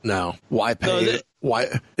 but no. Why pay it?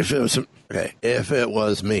 Why? If it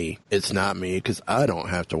was me, it's not me because I don't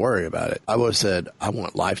have to worry about it. I would have said, I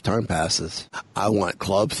want lifetime passes. I want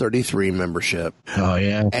Club 33 membership. Oh,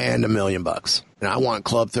 yeah. And $1 million. And I want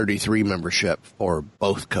Club 33 membership for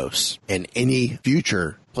both coasts and any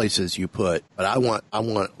future places you put, but I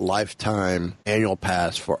want lifetime annual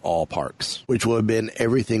pass for all parks, which would have been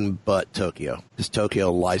everything but Tokyo, because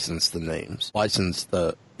Tokyo licensed the names, licensed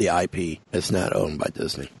the IP. It's not owned by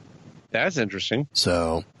Disney. That's interesting.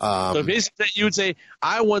 So basically, you would say,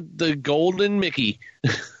 I want the golden Mickey.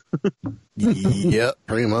 Yep,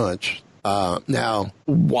 pretty much. Now,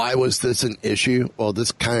 why was this an issue? Well,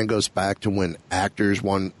 this kind of goes back to when actors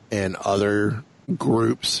and other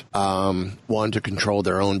groups wanted to control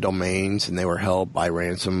their own domains, and they were held by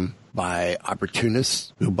ransom by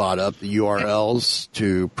opportunists who bought up the URLs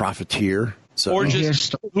to profiteer. So, or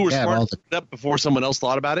just who were smart to put it up before someone else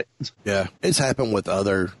thought about it. Yeah, it's happened with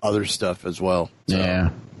other stuff as well. So, yeah.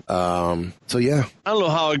 So yeah, I don't know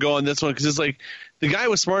how I go on this one because it's like the guy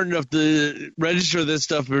was smart enough to register this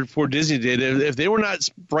stuff before Disney did. If they were not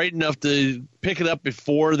bright enough to pick it up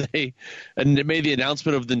before they made the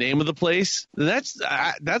announcement of the name of the place, that's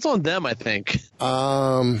on them, I think.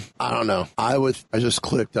 I don't know. I just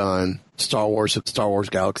clicked on Star Wars at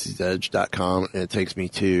StarWarsGalaxy'sEdge.com, and it takes me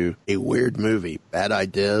to a weird movie, Bad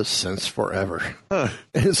Ideas Since Forever. Huh.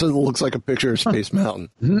 And so it looks like a picture of Space Mountain.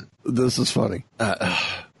 This is funny.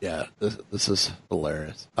 Yeah, this is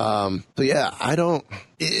hilarious. So yeah, I don't.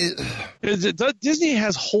 Disney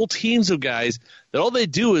has whole teams of guys that all they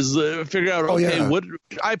do is figure out, what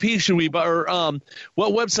IP should we buy, or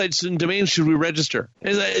what websites and domains should we register?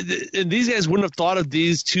 And these guys wouldn't have thought of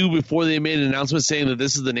these two before they made an announcement saying that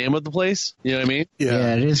this is the name of the place. You know what I mean?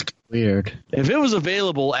 Yeah, it is weird. If it was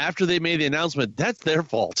available after they made the announcement, that's their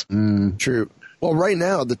fault. True. Well, right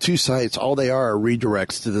now, the two sites, all they are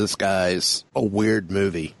redirects to this guy's A Weird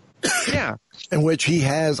Movie. Yeah. In which he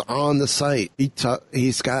has on the site,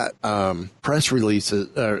 he's got press releases,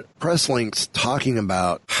 press links talking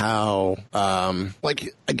about how, I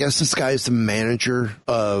guess this guy's the manager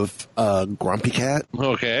of Grumpy Cat.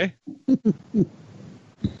 Okay.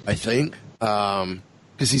 I think.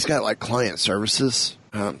 Because he's got, client services.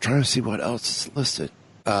 I'm trying to see what else is listed.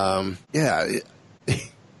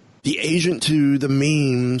 The agent to the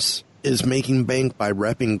memes is making bank by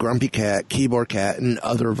repping Grumpy Cat, Keyboard Cat, and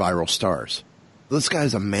other viral stars. This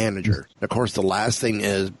guy's a manager. Of course, the last thing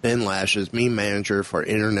is Ben Lash's meme manager for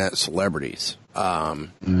internet celebrities.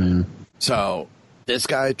 So this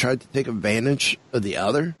guy tried to take advantage of the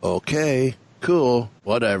other. Okay, cool,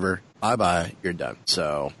 whatever. Bye-bye, you're done.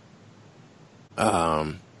 So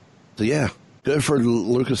yeah, good for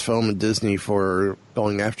Lucasfilm and Disney for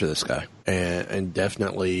going after this guy. And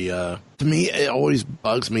definitely, to me, it always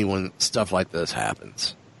bugs me when stuff like this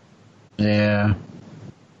happens. Yeah.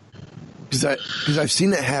 Because I've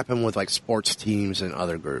seen it happen with, sports teams and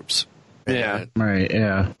other groups. Yeah. Right,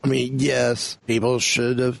 yeah. I mean, yes, people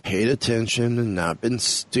should have paid attention and not been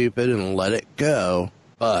stupid and let it go,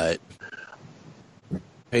 but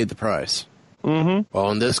paid the price. Mm-hmm.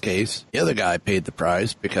 Well, in this case, the other guy paid the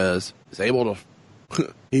price because he was able to...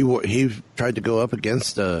 he tried to go up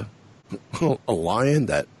against a lion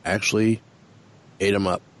that actually ate him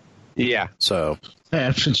up. Yeah. So...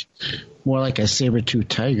 more like a saber-toothed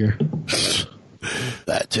tiger.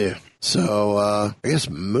 That too. So, I guess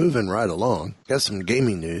moving right along, got some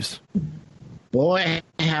gaming news. Boy,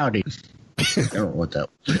 howdy. I don't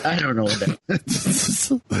know what that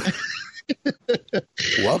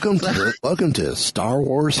Welcome to Star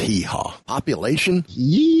Wars Hee Haw. Population?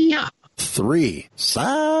 Yeah. 3.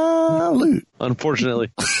 Salute.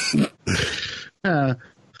 Unfortunately.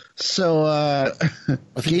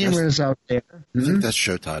 Gamers out there. I think that's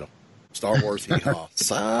show title. Star Wars Hee Haw.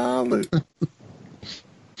 Salute.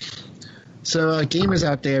 So gamers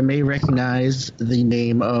out there may recognize the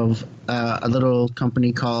name of a little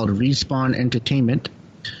company called Respawn Entertainment,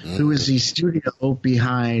 who is the studio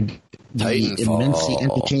behind the immensely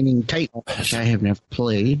entertaining Titanfall, which I have never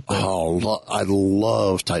played. Oh, I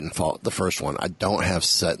love Titanfall, the first one. I don't have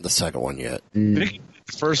the second one yet. The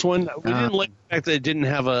first one, we didn't like the fact that it didn't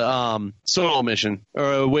have a solo mission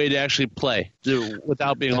or a way to actually play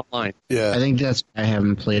without being online. Yeah, I think that's I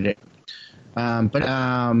haven't played it,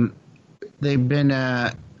 but they've been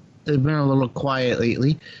a little quiet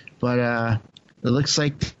lately. But it looks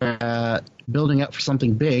like they're building up for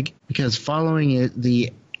something big because following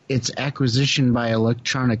its acquisition by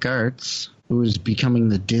Electronic Arts, who is becoming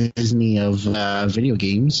the Disney of video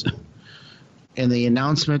games. And the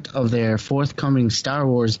announcement of their forthcoming Star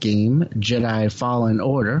Wars game, Jedi Fallen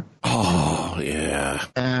Order. Oh yeah.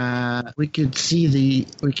 We could see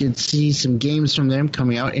some games from them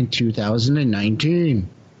coming out in 2019.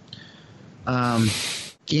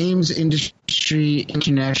 Games Industry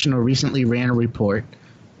International recently ran a report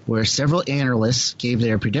where several analysts gave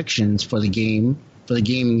their predictions for the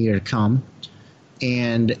gaming year to come,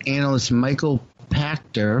 and analyst Michael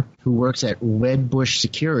Pachter, who works at Wedbush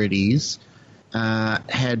Securities,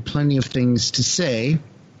 had plenty of things to say.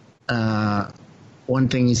 One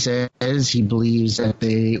thing he says, he believes that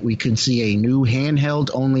we could see a new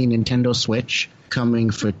handheld-only Nintendo Switch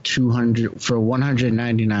coming for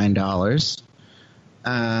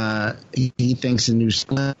 $199. He thinks a new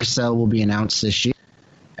Splinter Cell will be announced this year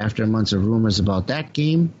after months of rumors about that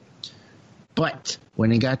game. But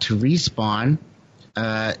when it got to Respawn,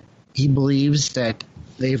 he believes that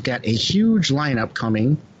they've got a huge lineup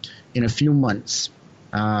coming in a few months.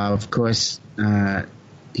 Of course,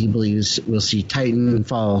 he believes we'll see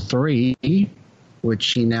Titanfall 3,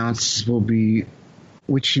 which he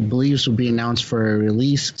believes will be announced for a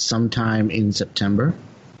release sometime in September.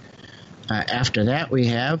 After that, we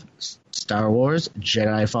have Star Wars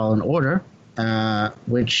Jedi Fallen Order,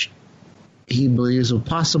 which he believes will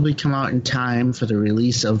possibly come out in time for the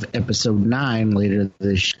release of Episode 9 later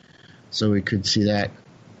this year. So we could see that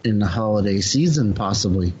in the holiday season,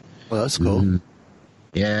 possibly. Well, that's cool. Mm-hmm.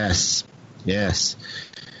 Yes.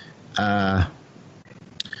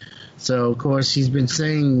 So, of course, he's been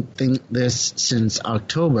saying this since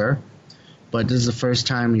October, but this is the first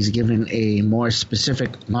time he's given a more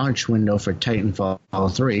specific launch window for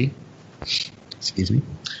Titanfall 3. Excuse me.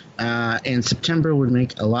 And September would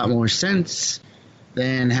make a lot more sense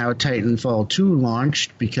than how Titanfall 2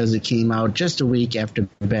 launched, because it came out just a week after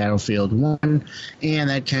Battlefield 1, and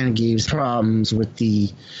that kind of gave problems with the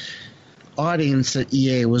audience that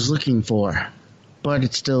EA was looking for. But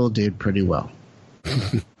it still did pretty well.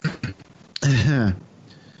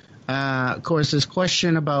 Of course, this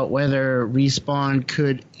question about whether Respawn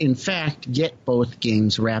could, in fact, get both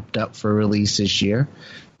games wrapped up for release this year,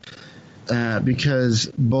 because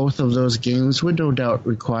both of those games would no doubt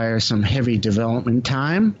require some heavy development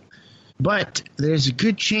time. But there's a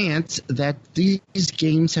good chance that these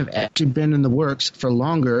games have actually been in the works for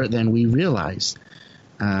longer than we realize.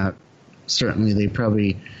 Certainly, they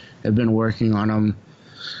probably have been working on them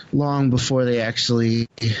long before they actually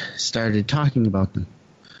started talking about them.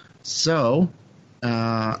 So,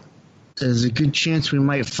 there's a good chance we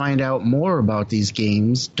might find out more about these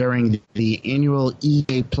games during the annual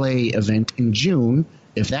EA Play event in June,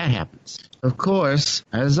 if that happens. Of course,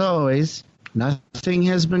 as always, nothing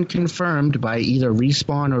has been confirmed by either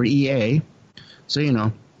Respawn or EA,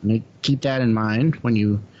 so keep that in mind when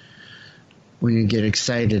you get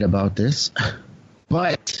excited about this.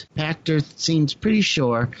 But Pachter seems pretty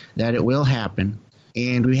sure that it will happen,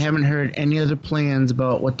 and we haven't heard any other plans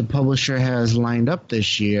about what the publisher has lined up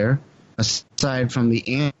this year, aside from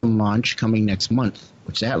the Anthem launch coming next month,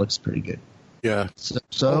 which that looks pretty good. Yeah.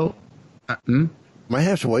 Might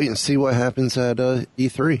have to wait and see what happens at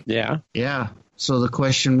E3. Yeah. Yeah. So the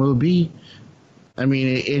question will be,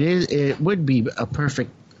 it would be a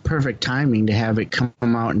perfect timing to have it come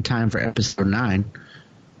out in time for episode 9.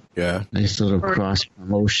 Yeah. Nice little cross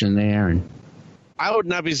promotion there. And I would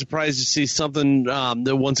not be surprised to see something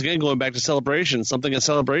that, once again, going back to Celebration, something in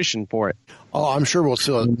Celebration for it. Oh, I'm sure we'll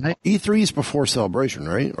still. E3 is before Celebration,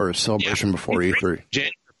 right? Or is Celebration before E3?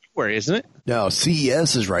 January, isn't it? No,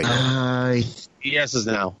 CES is right now. CES is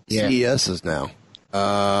now. Yeah. CES is now.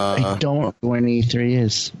 I don't know when E3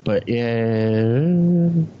 is, but yeah.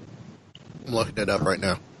 I'm looking it up right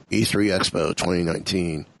now. E3 Expo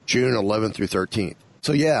 2019, June 11th through 13th.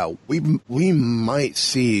 So yeah, we might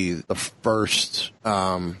see the first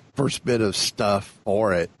bit of stuff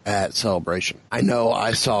for it at Celebration. I know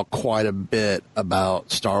I saw quite a bit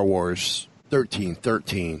about Star Wars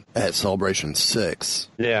 1313 at Celebration 6.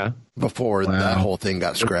 Yeah. Before that whole thing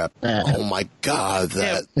got scrapped. Oh my God,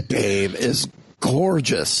 that game is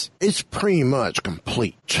gorgeous. It's pretty much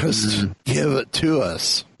complete. Just give it to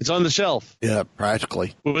us. It's on the shelf. Yeah,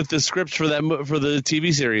 practically. With the scripts for the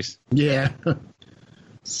TV series. Yeah.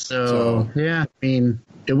 So, yeah, it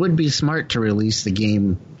would be smart to release the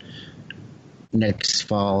game next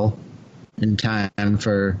fall in time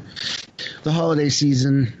for the holiday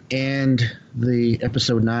season and the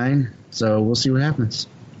episode 9. So we'll see what happens.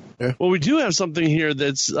 Yeah. Well, we do have something here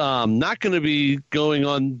that's not going to be going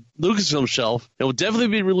on Lucasfilm's shelf. It will definitely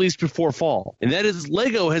be released before fall. And that is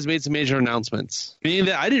Lego has made some major announcements. Meaning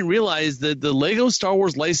that I didn't realize that the Lego Star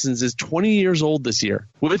Wars license is 20 years old this year.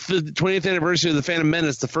 With the 20th anniversary of The Phantom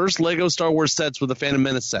Menace, the first Lego Star Wars sets were the Phantom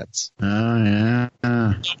Menace sets. Oh, yeah.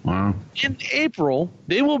 Wow. In April,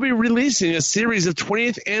 they will be releasing a series of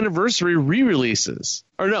 20th anniversary re-releases.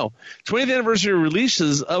 20th anniversary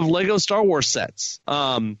releases of Lego Star Wars sets.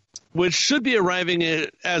 Which should be arriving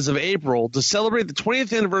as of April to celebrate the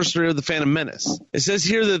 20th anniversary of The Phantom Menace. It says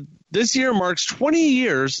here that this year marks 20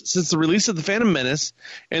 years since the release of The Phantom Menace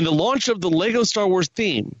and the launch of the Lego Star Wars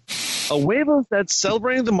theme. A wave of sets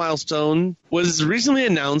celebrating the milestone was recently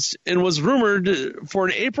announced and was rumored for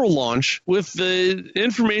an April launch. With the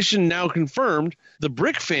information now confirmed, the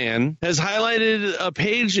Brick Fan has highlighted a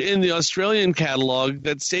page in the Australian catalog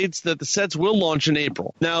that states that the sets will launch in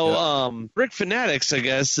April. Now, Brick Fanatics, I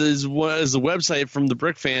guess, is the website from the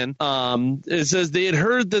Brick Fan. It says they had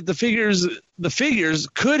heard that the figures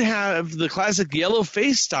could have the classic yellow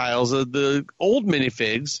face styles of the old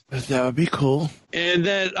minifigs. That would be cool. And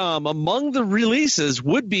that among the releases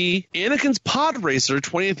would be Anakin's Pod Racer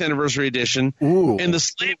 20th Anniversary Edition and the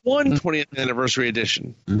Slave 1 20th Anniversary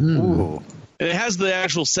Edition. Ooh. And it has the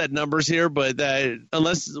actual set numbers here, but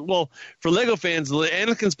for Lego fans, the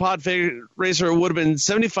Anakin's Pod Racer would have been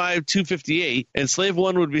 75,258, and Slave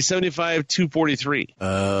 1 would be 75,243.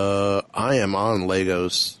 I am on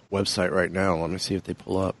Lego's website right now. Let me see if they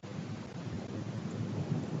pull up.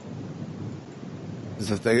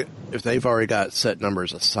 If they've already got set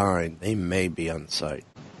numbers assigned, they may be on the site.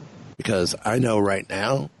 Because I know right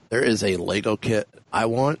now there is a Lego kit I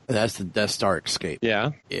want, and that's the Death Star Escape.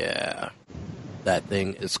 Yeah. Yeah. That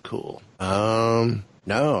thing is cool. No,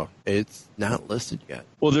 No, it's not listed yet.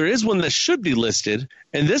 Well, there is one that should be listed,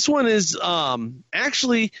 and this one is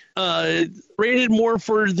actually rated more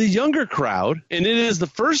for the younger crowd, and it is the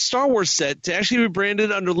first Star Wars set to actually be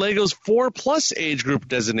branded under LEGO's 4+ age group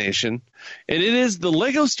designation, and it is the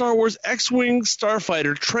LEGO Star Wars X-Wing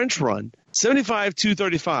Starfighter Trench Run.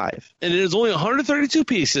 75-235, and it is only 132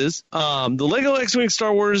 pieces. The LEGO X-Wing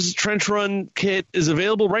Star Wars Trench Run kit is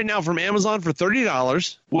available right now from Amazon for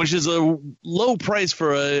 $30, which is a low price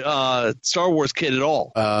for a Star Wars kit at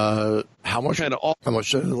all. How much? How much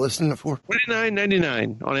should it listen for?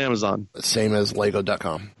 $29.99 on Amazon. Same as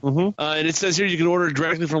Lego.com. And it says here you can order it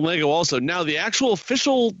directly from LEGO also. Now, the actual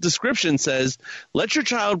official description says, let your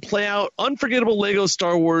child play out unforgettable LEGO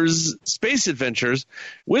Star Wars space adventures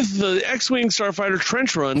with the X-Wing Starfighter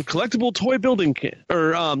Trench Run collectible toy building kit,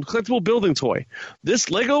 or collectible building toy.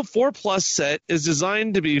 This LEGO 4+ set is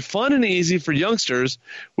designed to be fun and easy for youngsters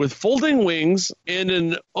with folding wings and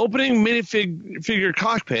an opening minifigure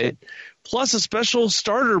cockpit, plus a special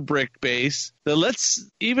starter brick base that lets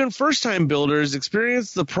even first-time builders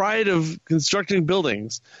experience the pride of constructing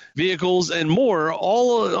buildings, vehicles, and more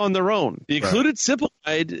all on their own. The included simple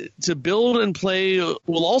guide to build and play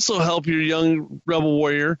will also help your young Rebel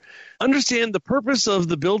Warrior understand the purpose of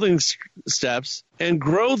the building steps and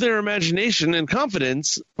grow their imagination and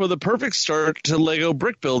confidence for the perfect start to LEGO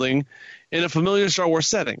brick building in a familiar Star Wars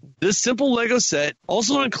setting. This simple LEGO set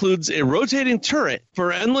also includes a rotating turret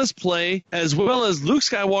for endless play, as well as Luke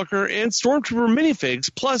Skywalker and Stormtrooper minifigs,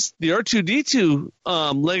 plus the R2-D2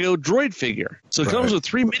 LEGO droid figure. So it comes with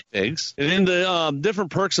 3 minifigs. And then the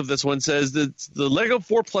different perks of this one says that the LEGO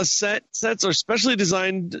 4+ sets are specially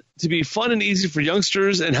designed to be fun and easy for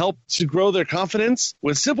youngsters and help to grow their confidence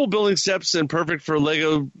with simple building steps and perfect for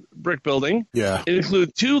LEGO brick building. Yeah. It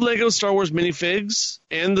includes 2 LEGO Star Wars minifigs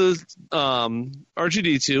and the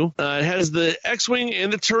R2-D2. It has the X-Wing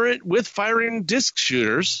and the turret with firing disc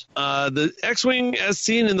shooters. The X-Wing, as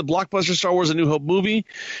seen in the blockbuster Star Wars A New Hope movie,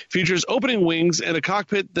 features opening wings and a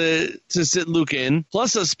cockpit to sit Luke in,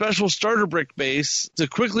 plus a special starter brick base to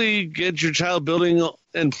quickly get your child building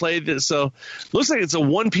and play this. So looks like it's a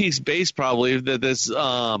one-piece base probably that this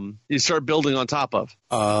you start building on top of.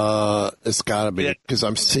 It's got to be, because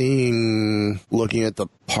I'm looking at the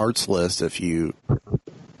parts list,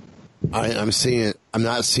 I'm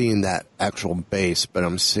not seeing that actual base, but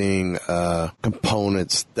I'm seeing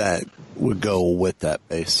components that would go with that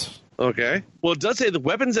base. Okay. Well, it does say the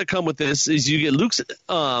weapons that come with this is you get Luke's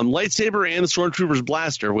lightsaber and the Stormtrooper's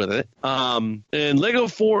blaster with it. And LEGO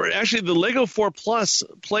 4, actually the LEGO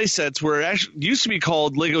 4+ play sets were actually used to be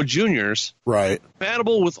called LEGO Juniors. Right.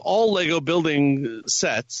 Compatible with all LEGO building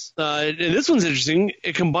sets. And this one's interesting.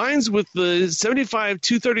 It combines with the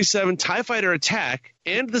 75-237 TIE Fighter Attack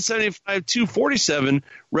and the 75-247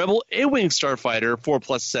 Rebel A-Wing Starfighter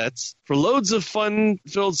 4+ sets for loads of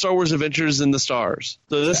fun-filled Star Wars adventures in the stars.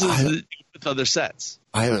 So this is with other sets.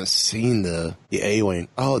 I haven't seen the A-Wing.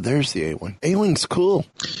 Oh, there's the A-Wing. A-Wing's cool.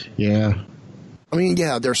 Yeah. I mean,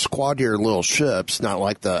 yeah, they're squaddier little ships, not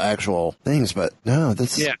like the actual things, but no,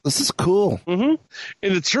 this is cool. Mm-hmm.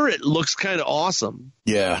 And the turret looks kind of awesome.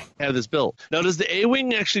 Yeah. Have this built. Now, does the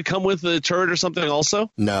A-Wing actually come with the turret or something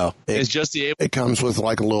also? No. It's just the A-Wing? It comes with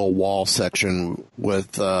like a little wall section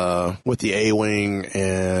with the A-Wing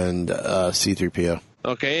and C-3PO.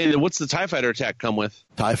 Okay, and what's the TIE Fighter Attack come with?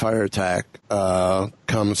 TIE Fighter Attack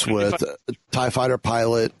comes with a TIE Fighter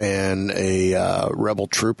pilot and a Rebel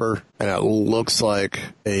Trooper, and it looks like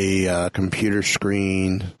a computer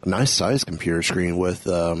screen, a nice size computer screen with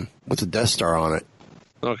a Death Star on it.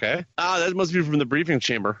 Okay. That must be from the briefing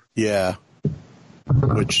chamber. Yeah.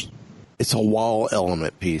 Which, it's a wall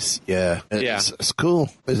element piece. Yeah. It's cool.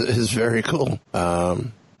 It's very cool.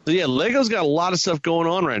 So yeah, LEGO's got a lot of stuff going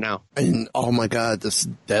on right now. And oh my God, this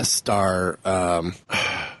Death Star,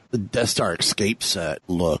 the Death Star escape set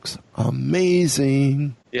looks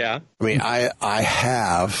amazing. Yeah. I mean, I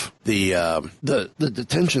have the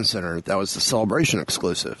detention center that was the Celebration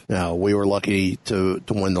exclusive. Now, we were lucky to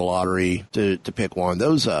win the lottery to pick one of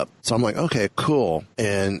those up. So I'm like, okay, cool.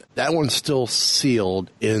 And that one's still sealed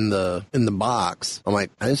in the box. I'm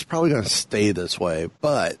like, it's probably going to stay this way.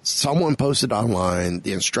 But someone posted online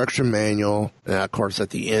the instruction manual, and of course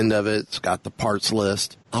at the end of it, it's got the parts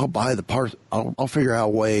list. I'll buy the parts. I'll figure out a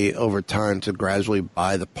way over time to gradually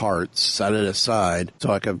buy the parts, set it aside, so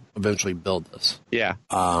I could eventually build this. Yeah.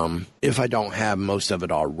 If I don't have most of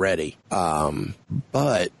it already.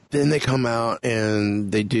 But then they come out and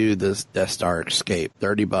they do this Death Star escape,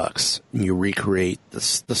 $30. And you recreate the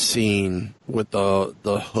scene with the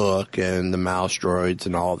hook and the mouse droids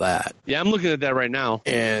and all that. Yeah, I'm looking at that right now.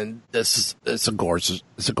 And it's a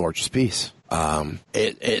gorgeous piece.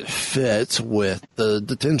 It fits with the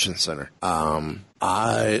detention center.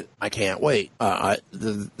 I can't wait.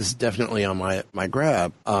 This is definitely on my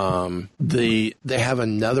grab. They have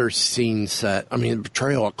another scene set. I mean,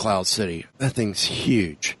 Betrayal at Cloud City. That thing's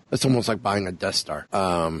huge. It's almost like buying a Death Star.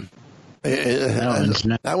 That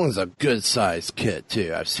one's a good sized kit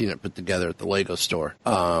too. I've seen it put together at the Lego store.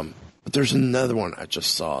 But there's another one I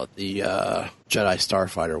just saw, the Jedi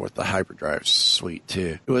Starfighter with the hyperdrive suite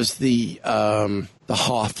too. It was the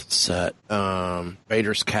Hoth set.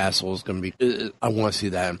 Vader's castle is going to be. I want to see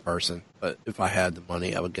that in person. But if I had the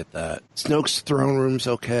money, I would get that. Snoke's throne room's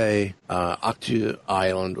okay. Ahch-To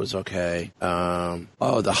Island was okay.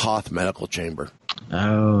 The Hoth medical chamber.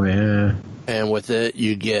 Oh, yeah. And with it,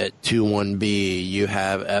 you get 2-1B. You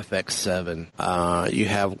have FX7. You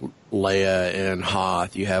have Leia and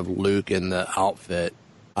Hoth. You have Luke in the outfit.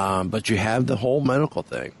 But you have the whole medical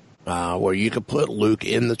thing where you could put Luke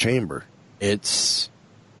in the chamber.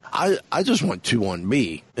 I just want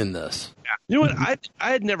 2-1B in this. You know what?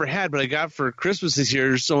 I had never had, but I got for Christmas this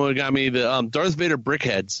year. Someone got me the Darth Vader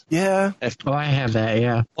brickheads. Yeah. Oh, I have that.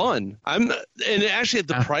 Yeah. Fun. And actually at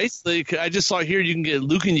the price, like I just saw here, you can get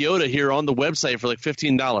Luke and Yoda here on the website for like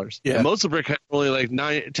 $15. Yeah. And most of the brickheads are only like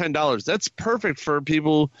 $10. That's perfect for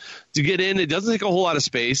people to get in. It doesn't take a whole lot of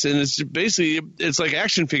space, and it's basically like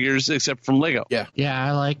action figures except from Lego. Yeah. Yeah,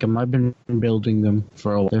 I like them. I've been building them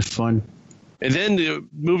for a while. They're fun. And then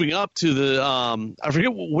moving up to the, I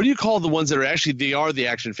forget, what do you call the ones that are actually, they are the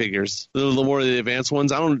action figures? The more of the advanced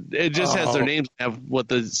ones? It just has their names, have what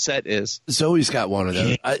the set is. Zoe's got one of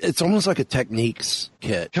those. It's almost like a Techniques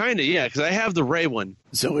kit. Kind of, yeah, because I have the Rey one.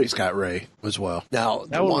 Zoe's got Rey as well. Now,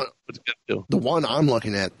 the one I'm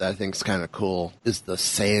looking at that I think is kind of cool is the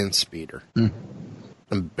Sand Speeder.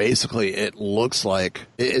 And basically, it looks like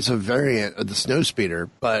it's a variant of the Snow Speeder,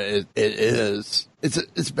 but it's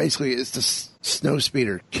the Snow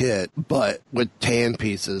Speeder kit, but with tan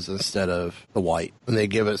pieces instead of the white, and they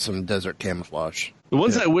give it some desert camouflage. The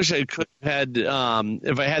ones I wish I could have had,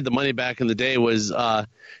 if I had the money back in the day, was do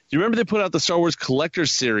you remember they put out the Star Wars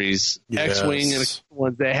Collector's Series, Yes. X-Wing, and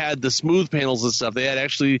ones? They had the smooth panels and stuff. They had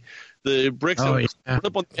actually the bricks that would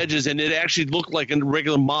flip on the edges, and it actually looked like a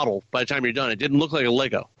regular model by the time you're done. It didn't look like a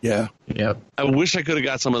Lego. Yeah. Yep. I wish I could have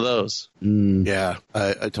got some of those. Yeah,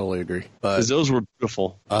 I totally agree. But Because those were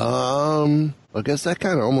beautiful. I guess that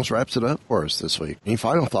kind of almost wraps it up for us this week. Any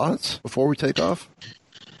final thoughts before we take off?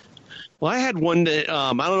 Well, I had one that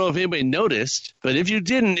I don't know if anybody noticed, but if you've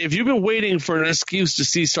been waiting for an excuse to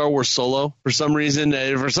see Star Wars Solo for some reason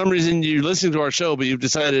you're listening to our show, but you've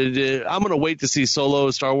decided I'm going to wait to see Solo,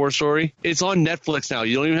 a Star Wars story. It's on Netflix now.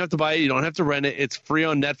 You don't even have to buy it. You don't have to rent it. It's free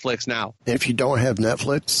on Netflix now. If you don't have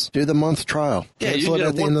Netflix, do the month trial. Yeah, Cancel you it get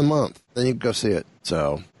at the end of the month. Then you can go see it.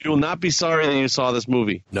 So You will not be sorry that you saw this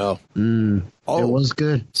movie. no. It was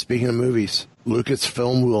good. Speaking of movies,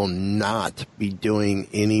 Lucasfilm will not be doing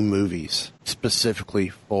any movies specifically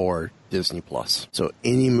for Disney Plus. So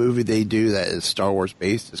any movie they do that is Star Wars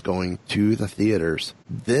based is going to the theaters,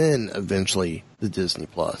 then eventually the Disney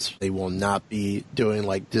Plus. They will not be doing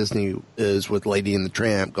like Disney is with Lady and the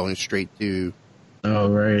Tramp, going straight to Oh,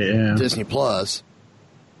 right, yeah. Disney Plus.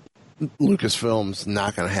 Lucasfilm's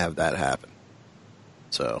not going to have that happen.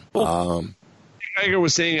 So, Iger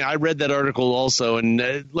was saying, I read that article also, and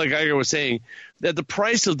like Iger was saying, that the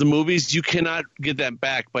price of the movies, you cannot get that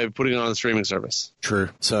back by putting it on the streaming service. true.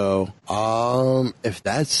 So, if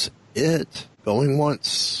that's it, going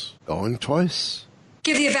once, going twice.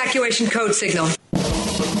 Give the evacuation code signal. All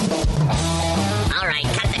right,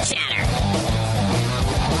 cut the chatter.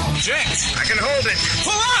 Jinx, I can hold it.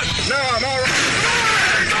 Pull out! No, I'm all right.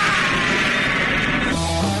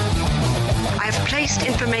 I have placed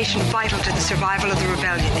information vital to the survival of the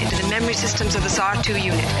rebellion into the memory systems of this R2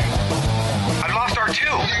 unit. I've lost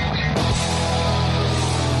R2.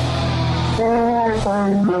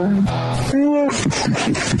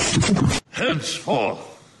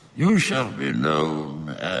 Henceforth, you shall be known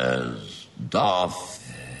as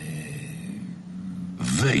Darth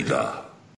Vader.